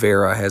Ron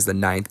Rivera has the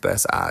 9th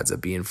best odds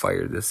of being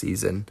fired this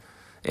season.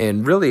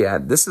 And really,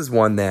 this is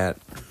one that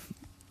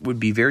would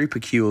be very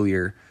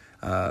peculiar.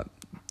 The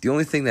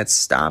only thing that's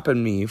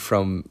stopping me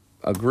from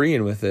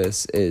agreeing with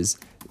this is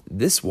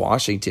this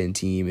Washington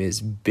team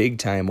is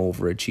big-time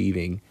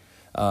overachieving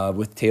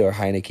with Taylor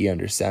Heineke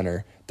under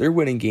center. They're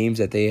winning games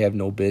that they have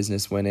no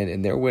business winning,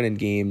 and they're winning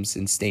games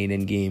and staying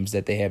in games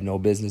that they have no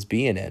business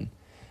being in.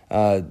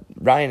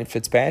 Ryan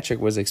Fitzpatrick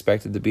was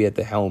expected to be at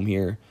the helm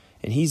here,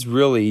 and he's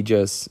really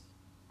just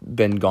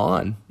been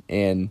gone.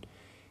 And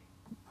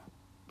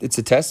it's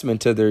a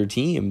testament to their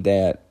team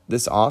that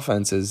this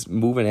offense is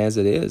moving as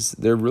it is.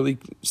 They're really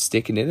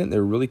sticking in it.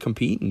 They're really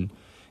competing.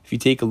 If you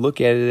take a look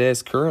at it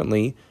as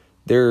currently,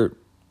 they're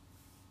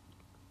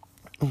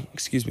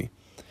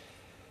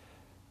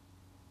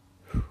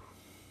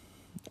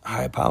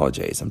I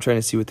apologize. I'm trying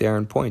to see what they are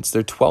in points.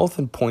 They're 12th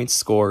in points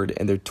scored,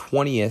 and they're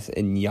 20th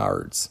in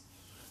yards.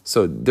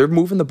 So they're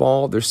moving the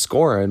ball, they're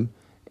scoring,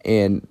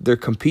 and they're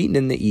competing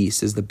in the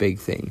East is the big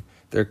thing.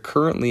 They're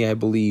currently, I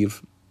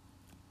believe,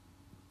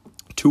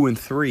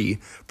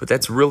 2-3, but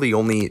that's really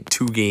only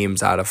 2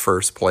 games out of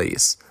first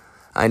place.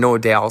 I know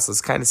Dallas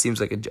kind of seems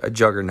like a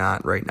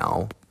juggernaut right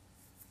now,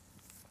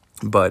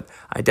 but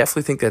I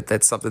definitely think that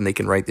that's something they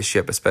can right the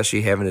ship,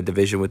 especially having a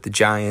division with the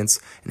Giants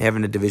and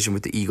having a division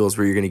with the Eagles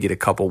where you're going to get a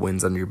couple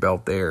wins under your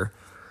belt there.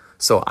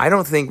 So I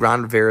don't think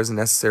Ron Rivera is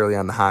necessarily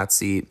on the hot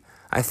seat.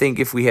 I think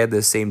if we had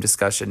the same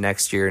discussion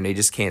next year and they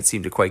just can't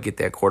seem to quite get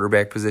that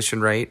quarterback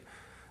position right,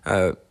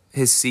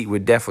 his seat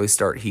would definitely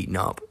start heating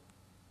up.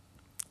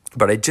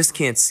 But I just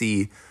can't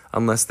see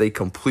unless they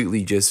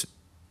completely just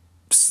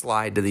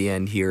slide to the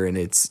end here and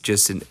it's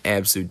just an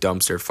absolute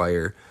dumpster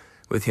fire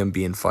with him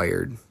being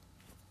fired.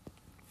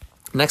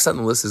 Next on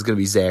the list is going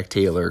to be Zach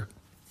Taylor.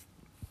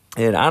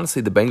 And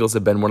honestly, the Bengals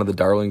have been one of the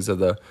darlings of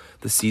the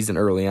season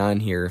early on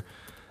here,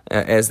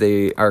 as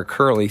they are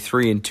currently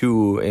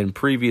 3-2 and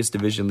previous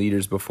division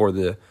leaders before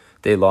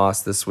they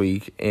lost this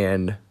week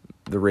and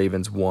the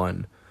Ravens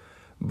won.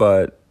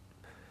 But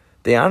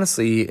they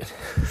honestly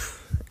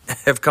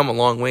have come a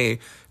long way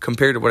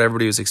compared to what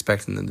everybody was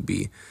expecting them to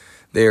be.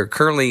 They are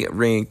currently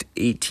ranked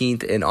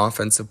 18th in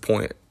offensive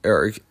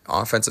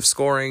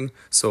scoring,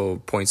 so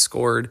points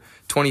scored,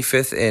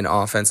 25th in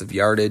offensive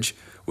yardage,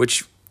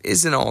 which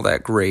isn't all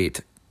that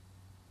great.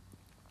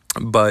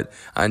 But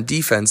on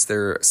defense,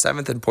 they're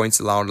 7th in points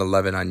allowed and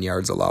 11 on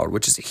yards allowed,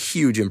 which is a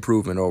huge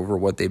improvement over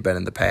what they've been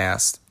in the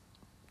past.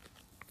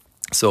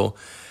 So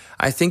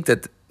I think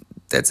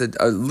that's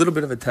a little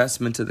bit of a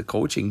testament to the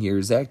coaching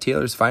here. Zach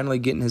Taylor's finally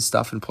getting his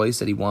stuff in place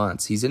that he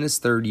wants. He's in his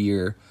 3rd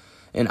year,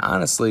 and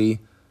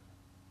honestly,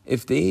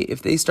 if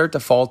they start to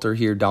falter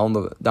here down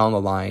the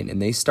line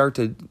and they start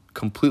to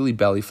completely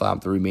belly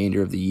flop the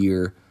remainder of the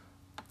year,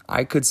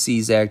 I could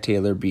see Zach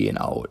Taylor being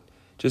out.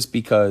 Just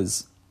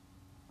because,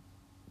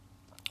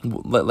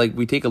 like,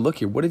 we take a look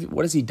here. What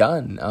has he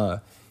done?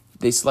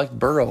 They select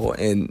Burrow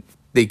and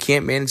they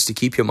can't manage to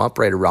keep him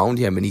upright around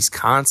him, and he's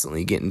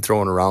constantly getting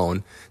thrown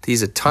around. He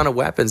has a ton of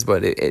weapons,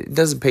 but it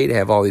doesn't pay to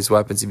have all these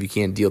weapons if you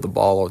can't deal the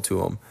ball out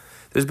to him.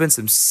 There's been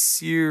some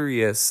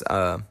serious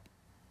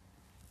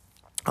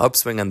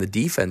upswing on the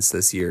defense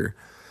this year,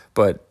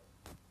 but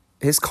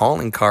his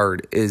calling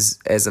card is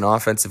as an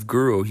offensive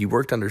guru. He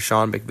worked under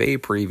Sean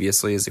McVay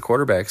previously as a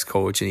quarterback's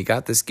coach, and he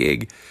got this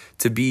gig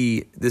to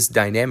be this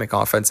dynamic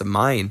offensive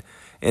mind.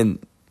 And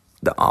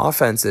the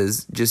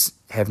offenses just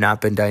have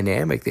not been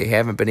dynamic. They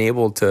haven't been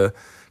able to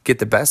get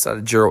the best out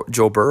of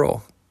Joe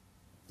Burrow.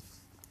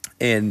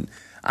 And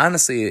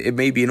honestly, it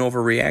may be an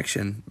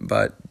overreaction,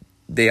 but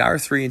they are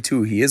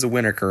 3-2. He is a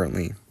winner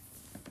currently.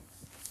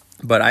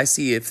 But I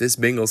see if this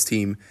Bengals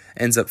team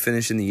ends up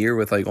finishing the year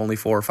with like only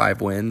 4 or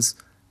 5 wins,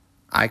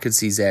 I could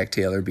see Zach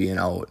Taylor being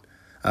out.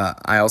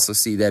 I also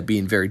see that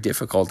being very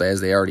difficult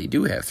as they already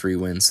do have 3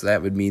 wins. So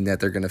that would mean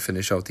that they're going to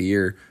finish out the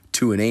year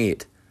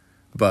 2-8.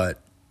 But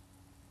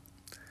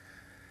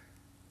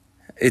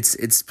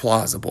it's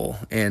plausible.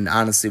 And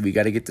honestly, we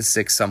got to get to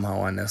 6 somehow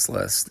on this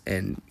list.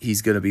 And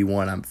he's going to be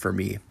one for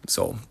me.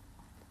 So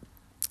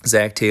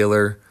Zach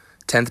Taylor,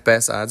 10th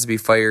best odds to be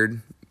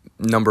fired.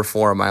 Number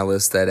 4 on my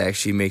list that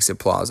actually makes it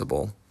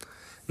plausible.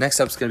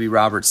 Next up is going to be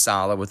Robert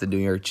Saleh with the New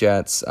York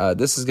Jets.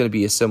 This is going to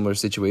be a similar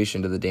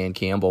situation to the Dan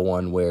Campbell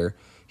one where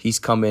he's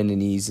come in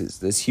and he's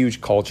this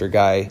huge culture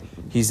guy.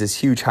 He's this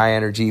huge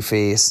high-energy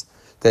face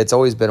that's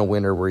always been a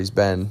winner where he's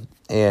been.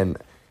 And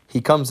he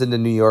comes into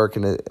New York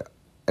in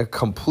a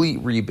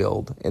complete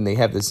rebuild, and they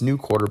have this new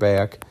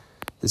quarterback,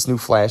 this new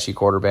flashy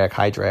quarterback,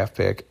 high draft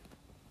pick.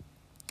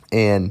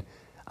 And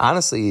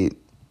honestly,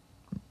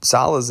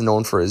 Saleh is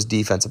known for his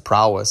defensive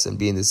prowess and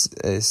being this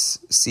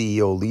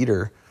CEO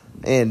leader.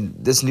 And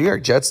this New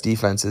York Jets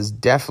defense is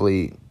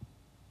definitely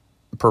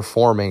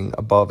performing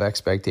above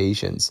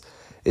expectations.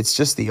 It's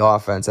just the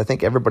offense. I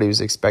think everybody was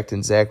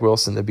expecting Zach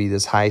Wilson to be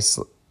this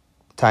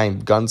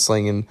high-time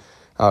gunslinging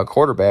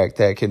quarterback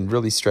that can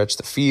really stretch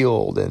the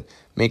field and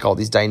make all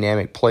these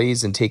dynamic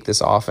plays and take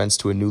this offense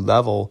to a new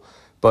level.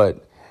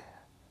 But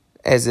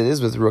as it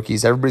is with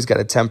rookies, everybody's got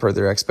to temper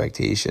their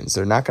expectations.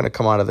 They're not going to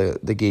come out of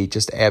the gate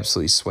just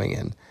absolutely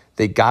swinging.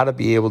 They got to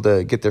be able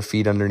to get their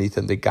feet underneath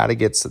them. They got to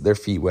get their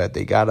feet wet.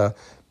 They got to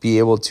be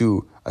able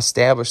to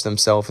establish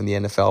themselves in the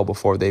NFL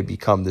before they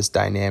become this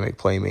dynamic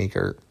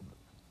playmaker.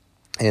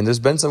 And there's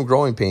been some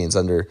growing pains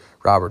under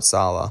Robert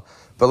Saleh.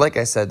 But like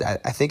I said,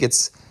 I think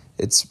it's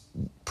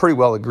pretty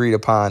well agreed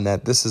upon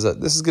that this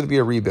is going to be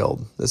a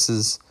rebuild. This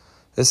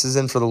is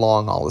in for the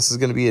long haul. This is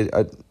going to be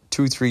a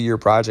 2-3 year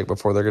project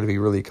before they're going to be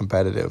really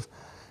competitive.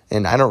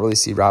 And I don't really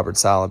see Robert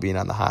Saleh being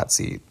on the hot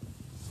seat.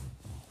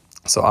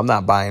 So I'm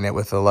not buying it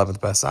with the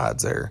 11th best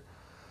odds there.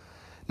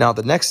 Now,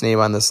 the next name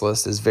on this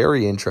list is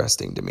very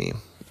interesting to me,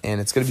 and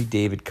it's going to be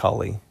David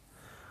Culley.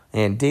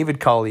 And David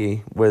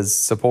Culley was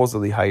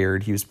supposedly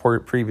hired. He was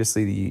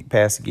previously the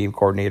passing game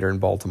coordinator in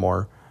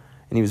Baltimore,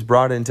 and he was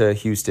brought into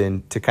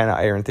Houston to kind of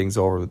iron things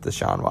over with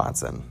Deshaun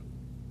Watson.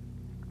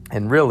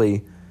 And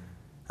really,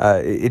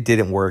 It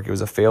didn't work. It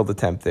was a failed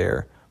attempt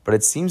there. But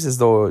it seems as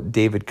though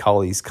David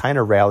Culley's kind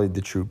of rallied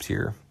the troops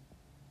here.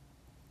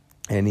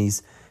 And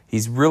he's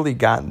really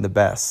gotten the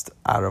best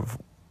out of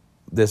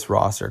this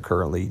roster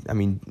currently. I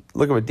mean,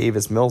 look at what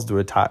Davis Mills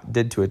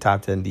did to a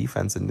top 10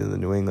 defense into the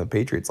New England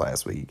Patriots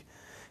last week.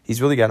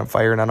 He's really got them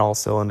firing on all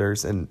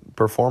cylinders and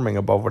performing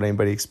above what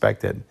anybody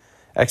expected.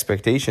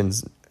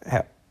 Expectations,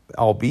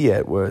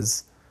 albeit,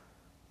 was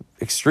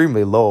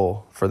extremely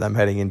low for them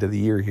heading into the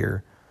year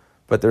here,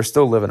 but they're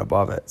still living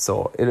above it.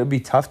 So it'll be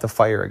tough to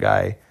fire a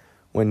guy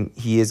when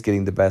he is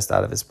getting the best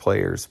out of his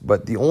players.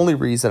 But the only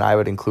reason I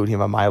would include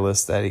him on my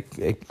list that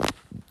it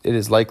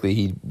is likely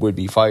he would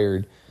be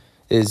fired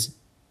is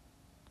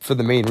for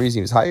the main reason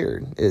he was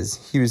hired.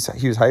 He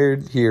was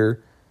hired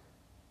here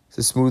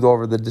to smooth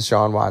over the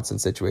Deshaun Watson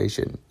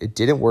situation. It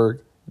didn't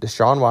work.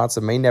 Deshaun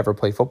Watson may never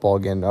play football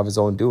again of his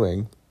own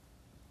doing.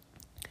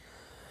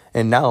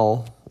 And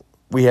now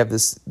we have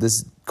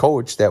this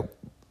coach that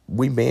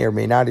we may or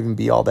may not even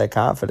be all that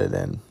confident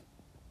in.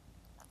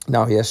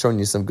 Now, he has shown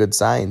you some good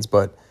signs,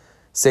 but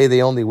say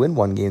they only win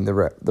one game the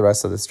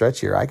rest of the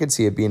stretch here, I could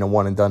see it being a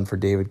one and done for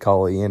David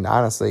Culley. And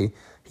honestly,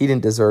 he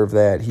didn't deserve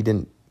that. He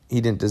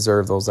didn't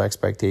deserve those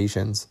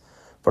expectations.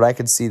 But I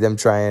could see them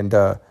trying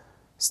to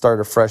start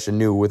afresh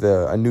anew with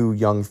a new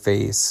young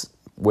face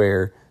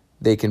where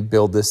they can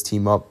build this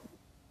team up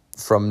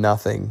from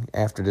nothing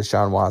after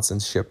Deshaun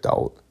Watson's shipped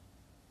out.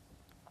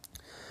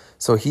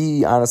 So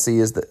he honestly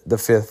is the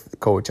fifth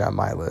coach on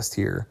my list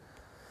here.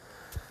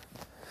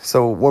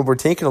 So when we're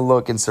taking a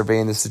look and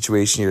surveying the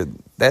situation here,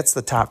 that's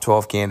the top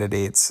 12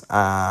 candidates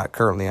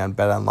currently on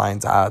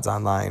BetOnline's odds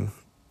online.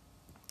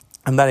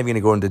 I'm not even going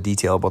to go into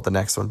detail about the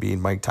next one being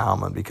Mike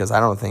Tomlin because I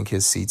don't think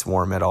his seat's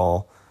warm at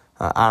all.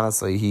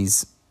 Honestly,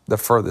 he's the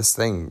furthest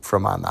thing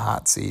from on the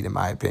hot seat, in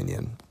my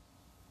opinion.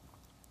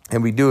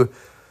 And we do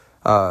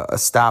a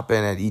stop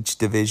in at each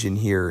division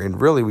here, and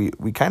really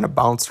we kind of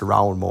bounced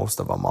around most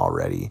of them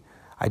already.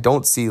 I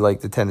don't see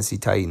like the Tennessee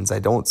Titans. I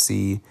don't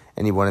see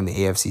anyone in the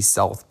AFC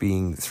South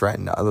being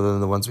threatened other than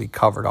the ones we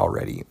covered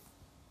already.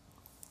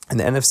 In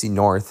the NFC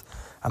North,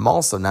 I'm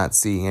also not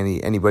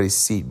seeing anybody's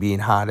seat being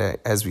hot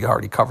as we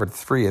already covered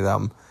three of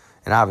them.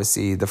 And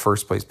obviously the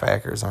first place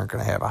Packers aren't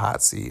going to have a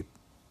hot seat.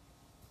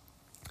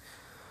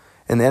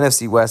 In the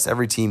NFC West,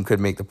 every team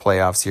could make the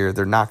playoffs here.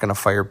 They're not going to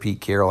fire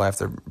Pete Carroll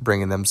after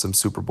bringing them some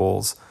Super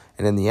Bowls.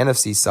 And in the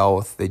NFC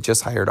South, they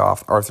just hired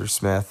off Arthur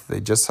Smith. They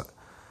just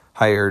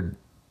hired...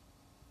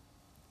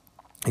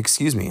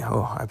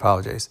 I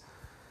apologize.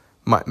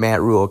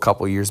 Matt Rule a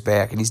couple years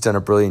back, and he's done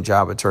a brilliant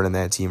job of turning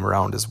that team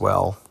around as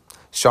well.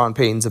 Sean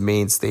Payton's a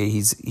mainstay.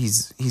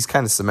 He's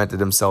kind of cemented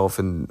himself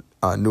in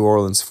New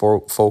Orleans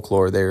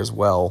folklore there as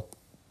well.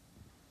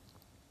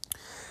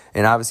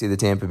 And obviously the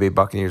Tampa Bay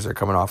Buccaneers are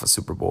coming off a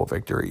Super Bowl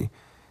victory.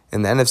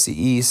 In the NFC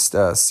East,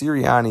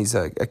 Sirianni's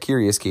a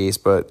curious case,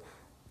 but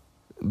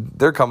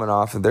they're coming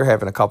off and they're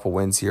having a couple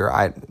wins here.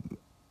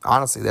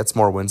 Honestly, that's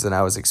more wins than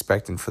I was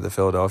expecting for the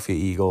Philadelphia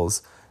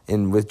Eagles.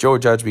 And with Joe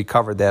Judge, we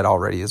covered that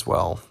already as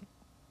well.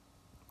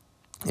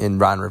 And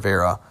Ron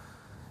Rivera.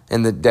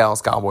 And the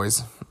Dallas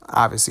Cowboys,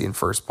 obviously in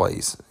first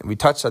place. We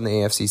touched on the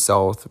AFC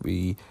South.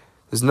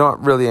 There's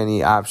not really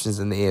any options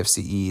in the AFC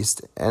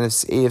East. And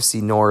it's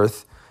AFC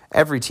North.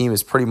 Every team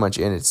is pretty much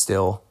in it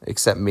still,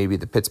 except maybe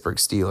the Pittsburgh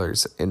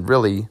Steelers. And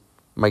really,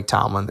 Mike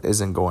Tomlin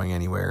isn't going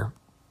anywhere.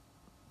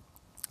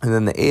 And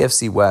then the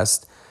AFC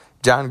West,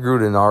 John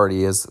Gruden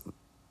already has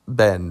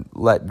been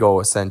let go,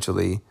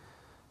 essentially.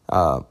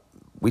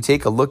 We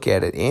take a look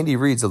at it. Andy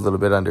Reid's a little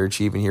bit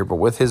underachieving here, but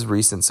with his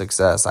recent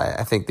success,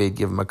 I think they'd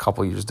give him a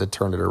couple years to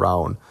turn it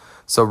around.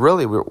 So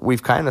really,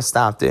 we've kind of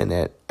stopped in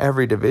at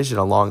every division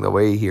along the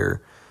way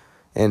here.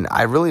 And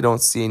I really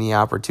don't see any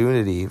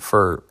opportunity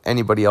for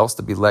anybody else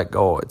to be let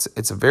go.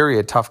 It's a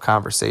very tough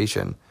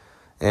conversation.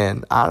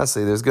 And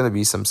honestly, there's going to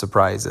be some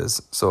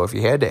surprises. So if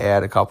you had to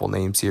add a couple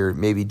names here,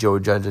 maybe Joe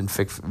Judge and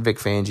Vic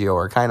Fangio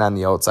are kind of on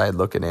the outside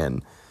looking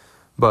in.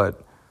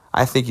 But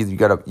I think you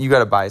got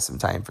to buy some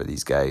time for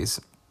these guys.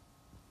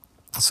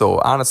 So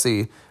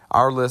honestly,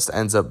 our list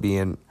ends up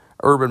being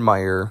Urban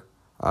Meyer,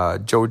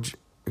 Joe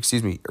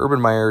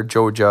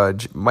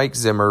Judge, Mike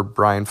Zimmer,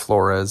 Brian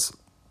Flores,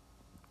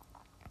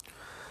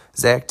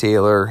 Zach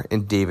Taylor,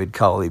 and David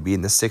Culley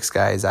being the six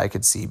guys I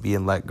could see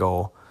being let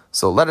go.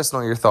 So let us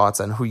know your thoughts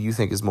on who you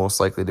think is most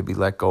likely to be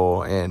let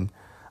go. And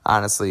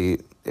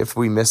honestly, if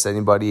we missed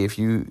anybody, if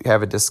you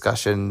have a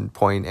discussion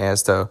point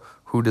as to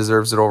who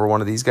deserves it over one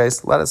of these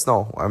guys, let us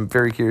know. I'm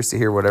very curious to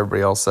hear what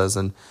everybody else says,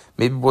 and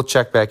maybe we'll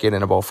check back in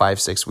about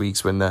 5-6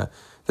 weeks when the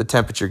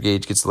temperature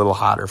gauge gets a little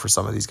hotter for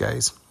some of these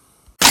guys.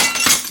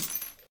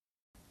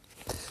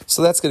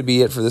 So that's going to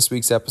be it for this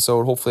week's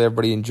episode. Hopefully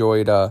everybody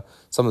enjoyed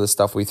some of the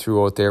stuff we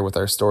threw out there with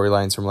our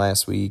storylines from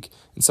last week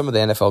and some of the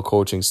NFL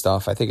coaching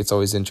stuff. I think it's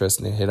always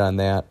interesting to hit on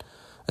that,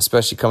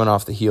 especially coming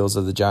off the heels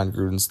of the John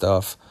Gruden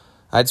stuff.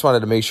 I just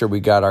wanted to make sure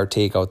we got our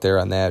take out there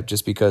on that,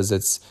 just because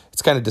it's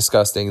kind of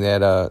disgusting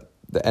that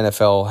the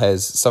NFL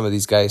has some of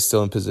these guys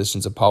still in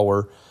positions of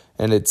power,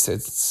 and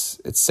it's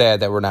sad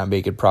that we're not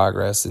making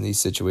progress in these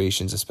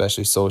situations,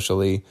 especially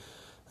socially.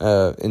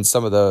 in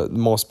some of the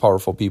most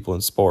powerful people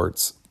in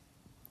sports.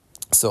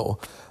 So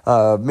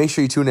make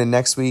sure you tune in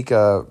next week.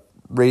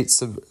 Rate,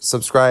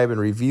 subscribe, and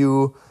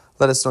review.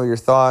 Let us know your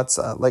thoughts.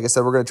 Like I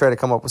said, we're going to try to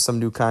come up with some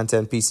new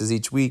content pieces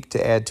each week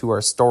to add to our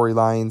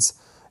storylines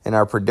and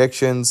our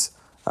predictions.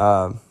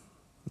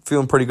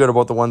 Feeling pretty good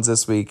about the ones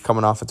this week,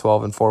 coming off a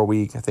 12-4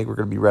 week. I think we're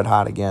going to be red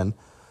hot again.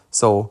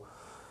 So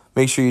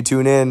make sure you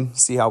tune in,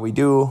 see how we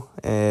do,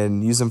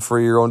 and use them for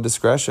your own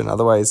discretion.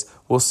 Otherwise,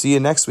 we'll see you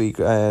next week,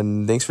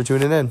 and thanks for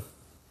tuning in.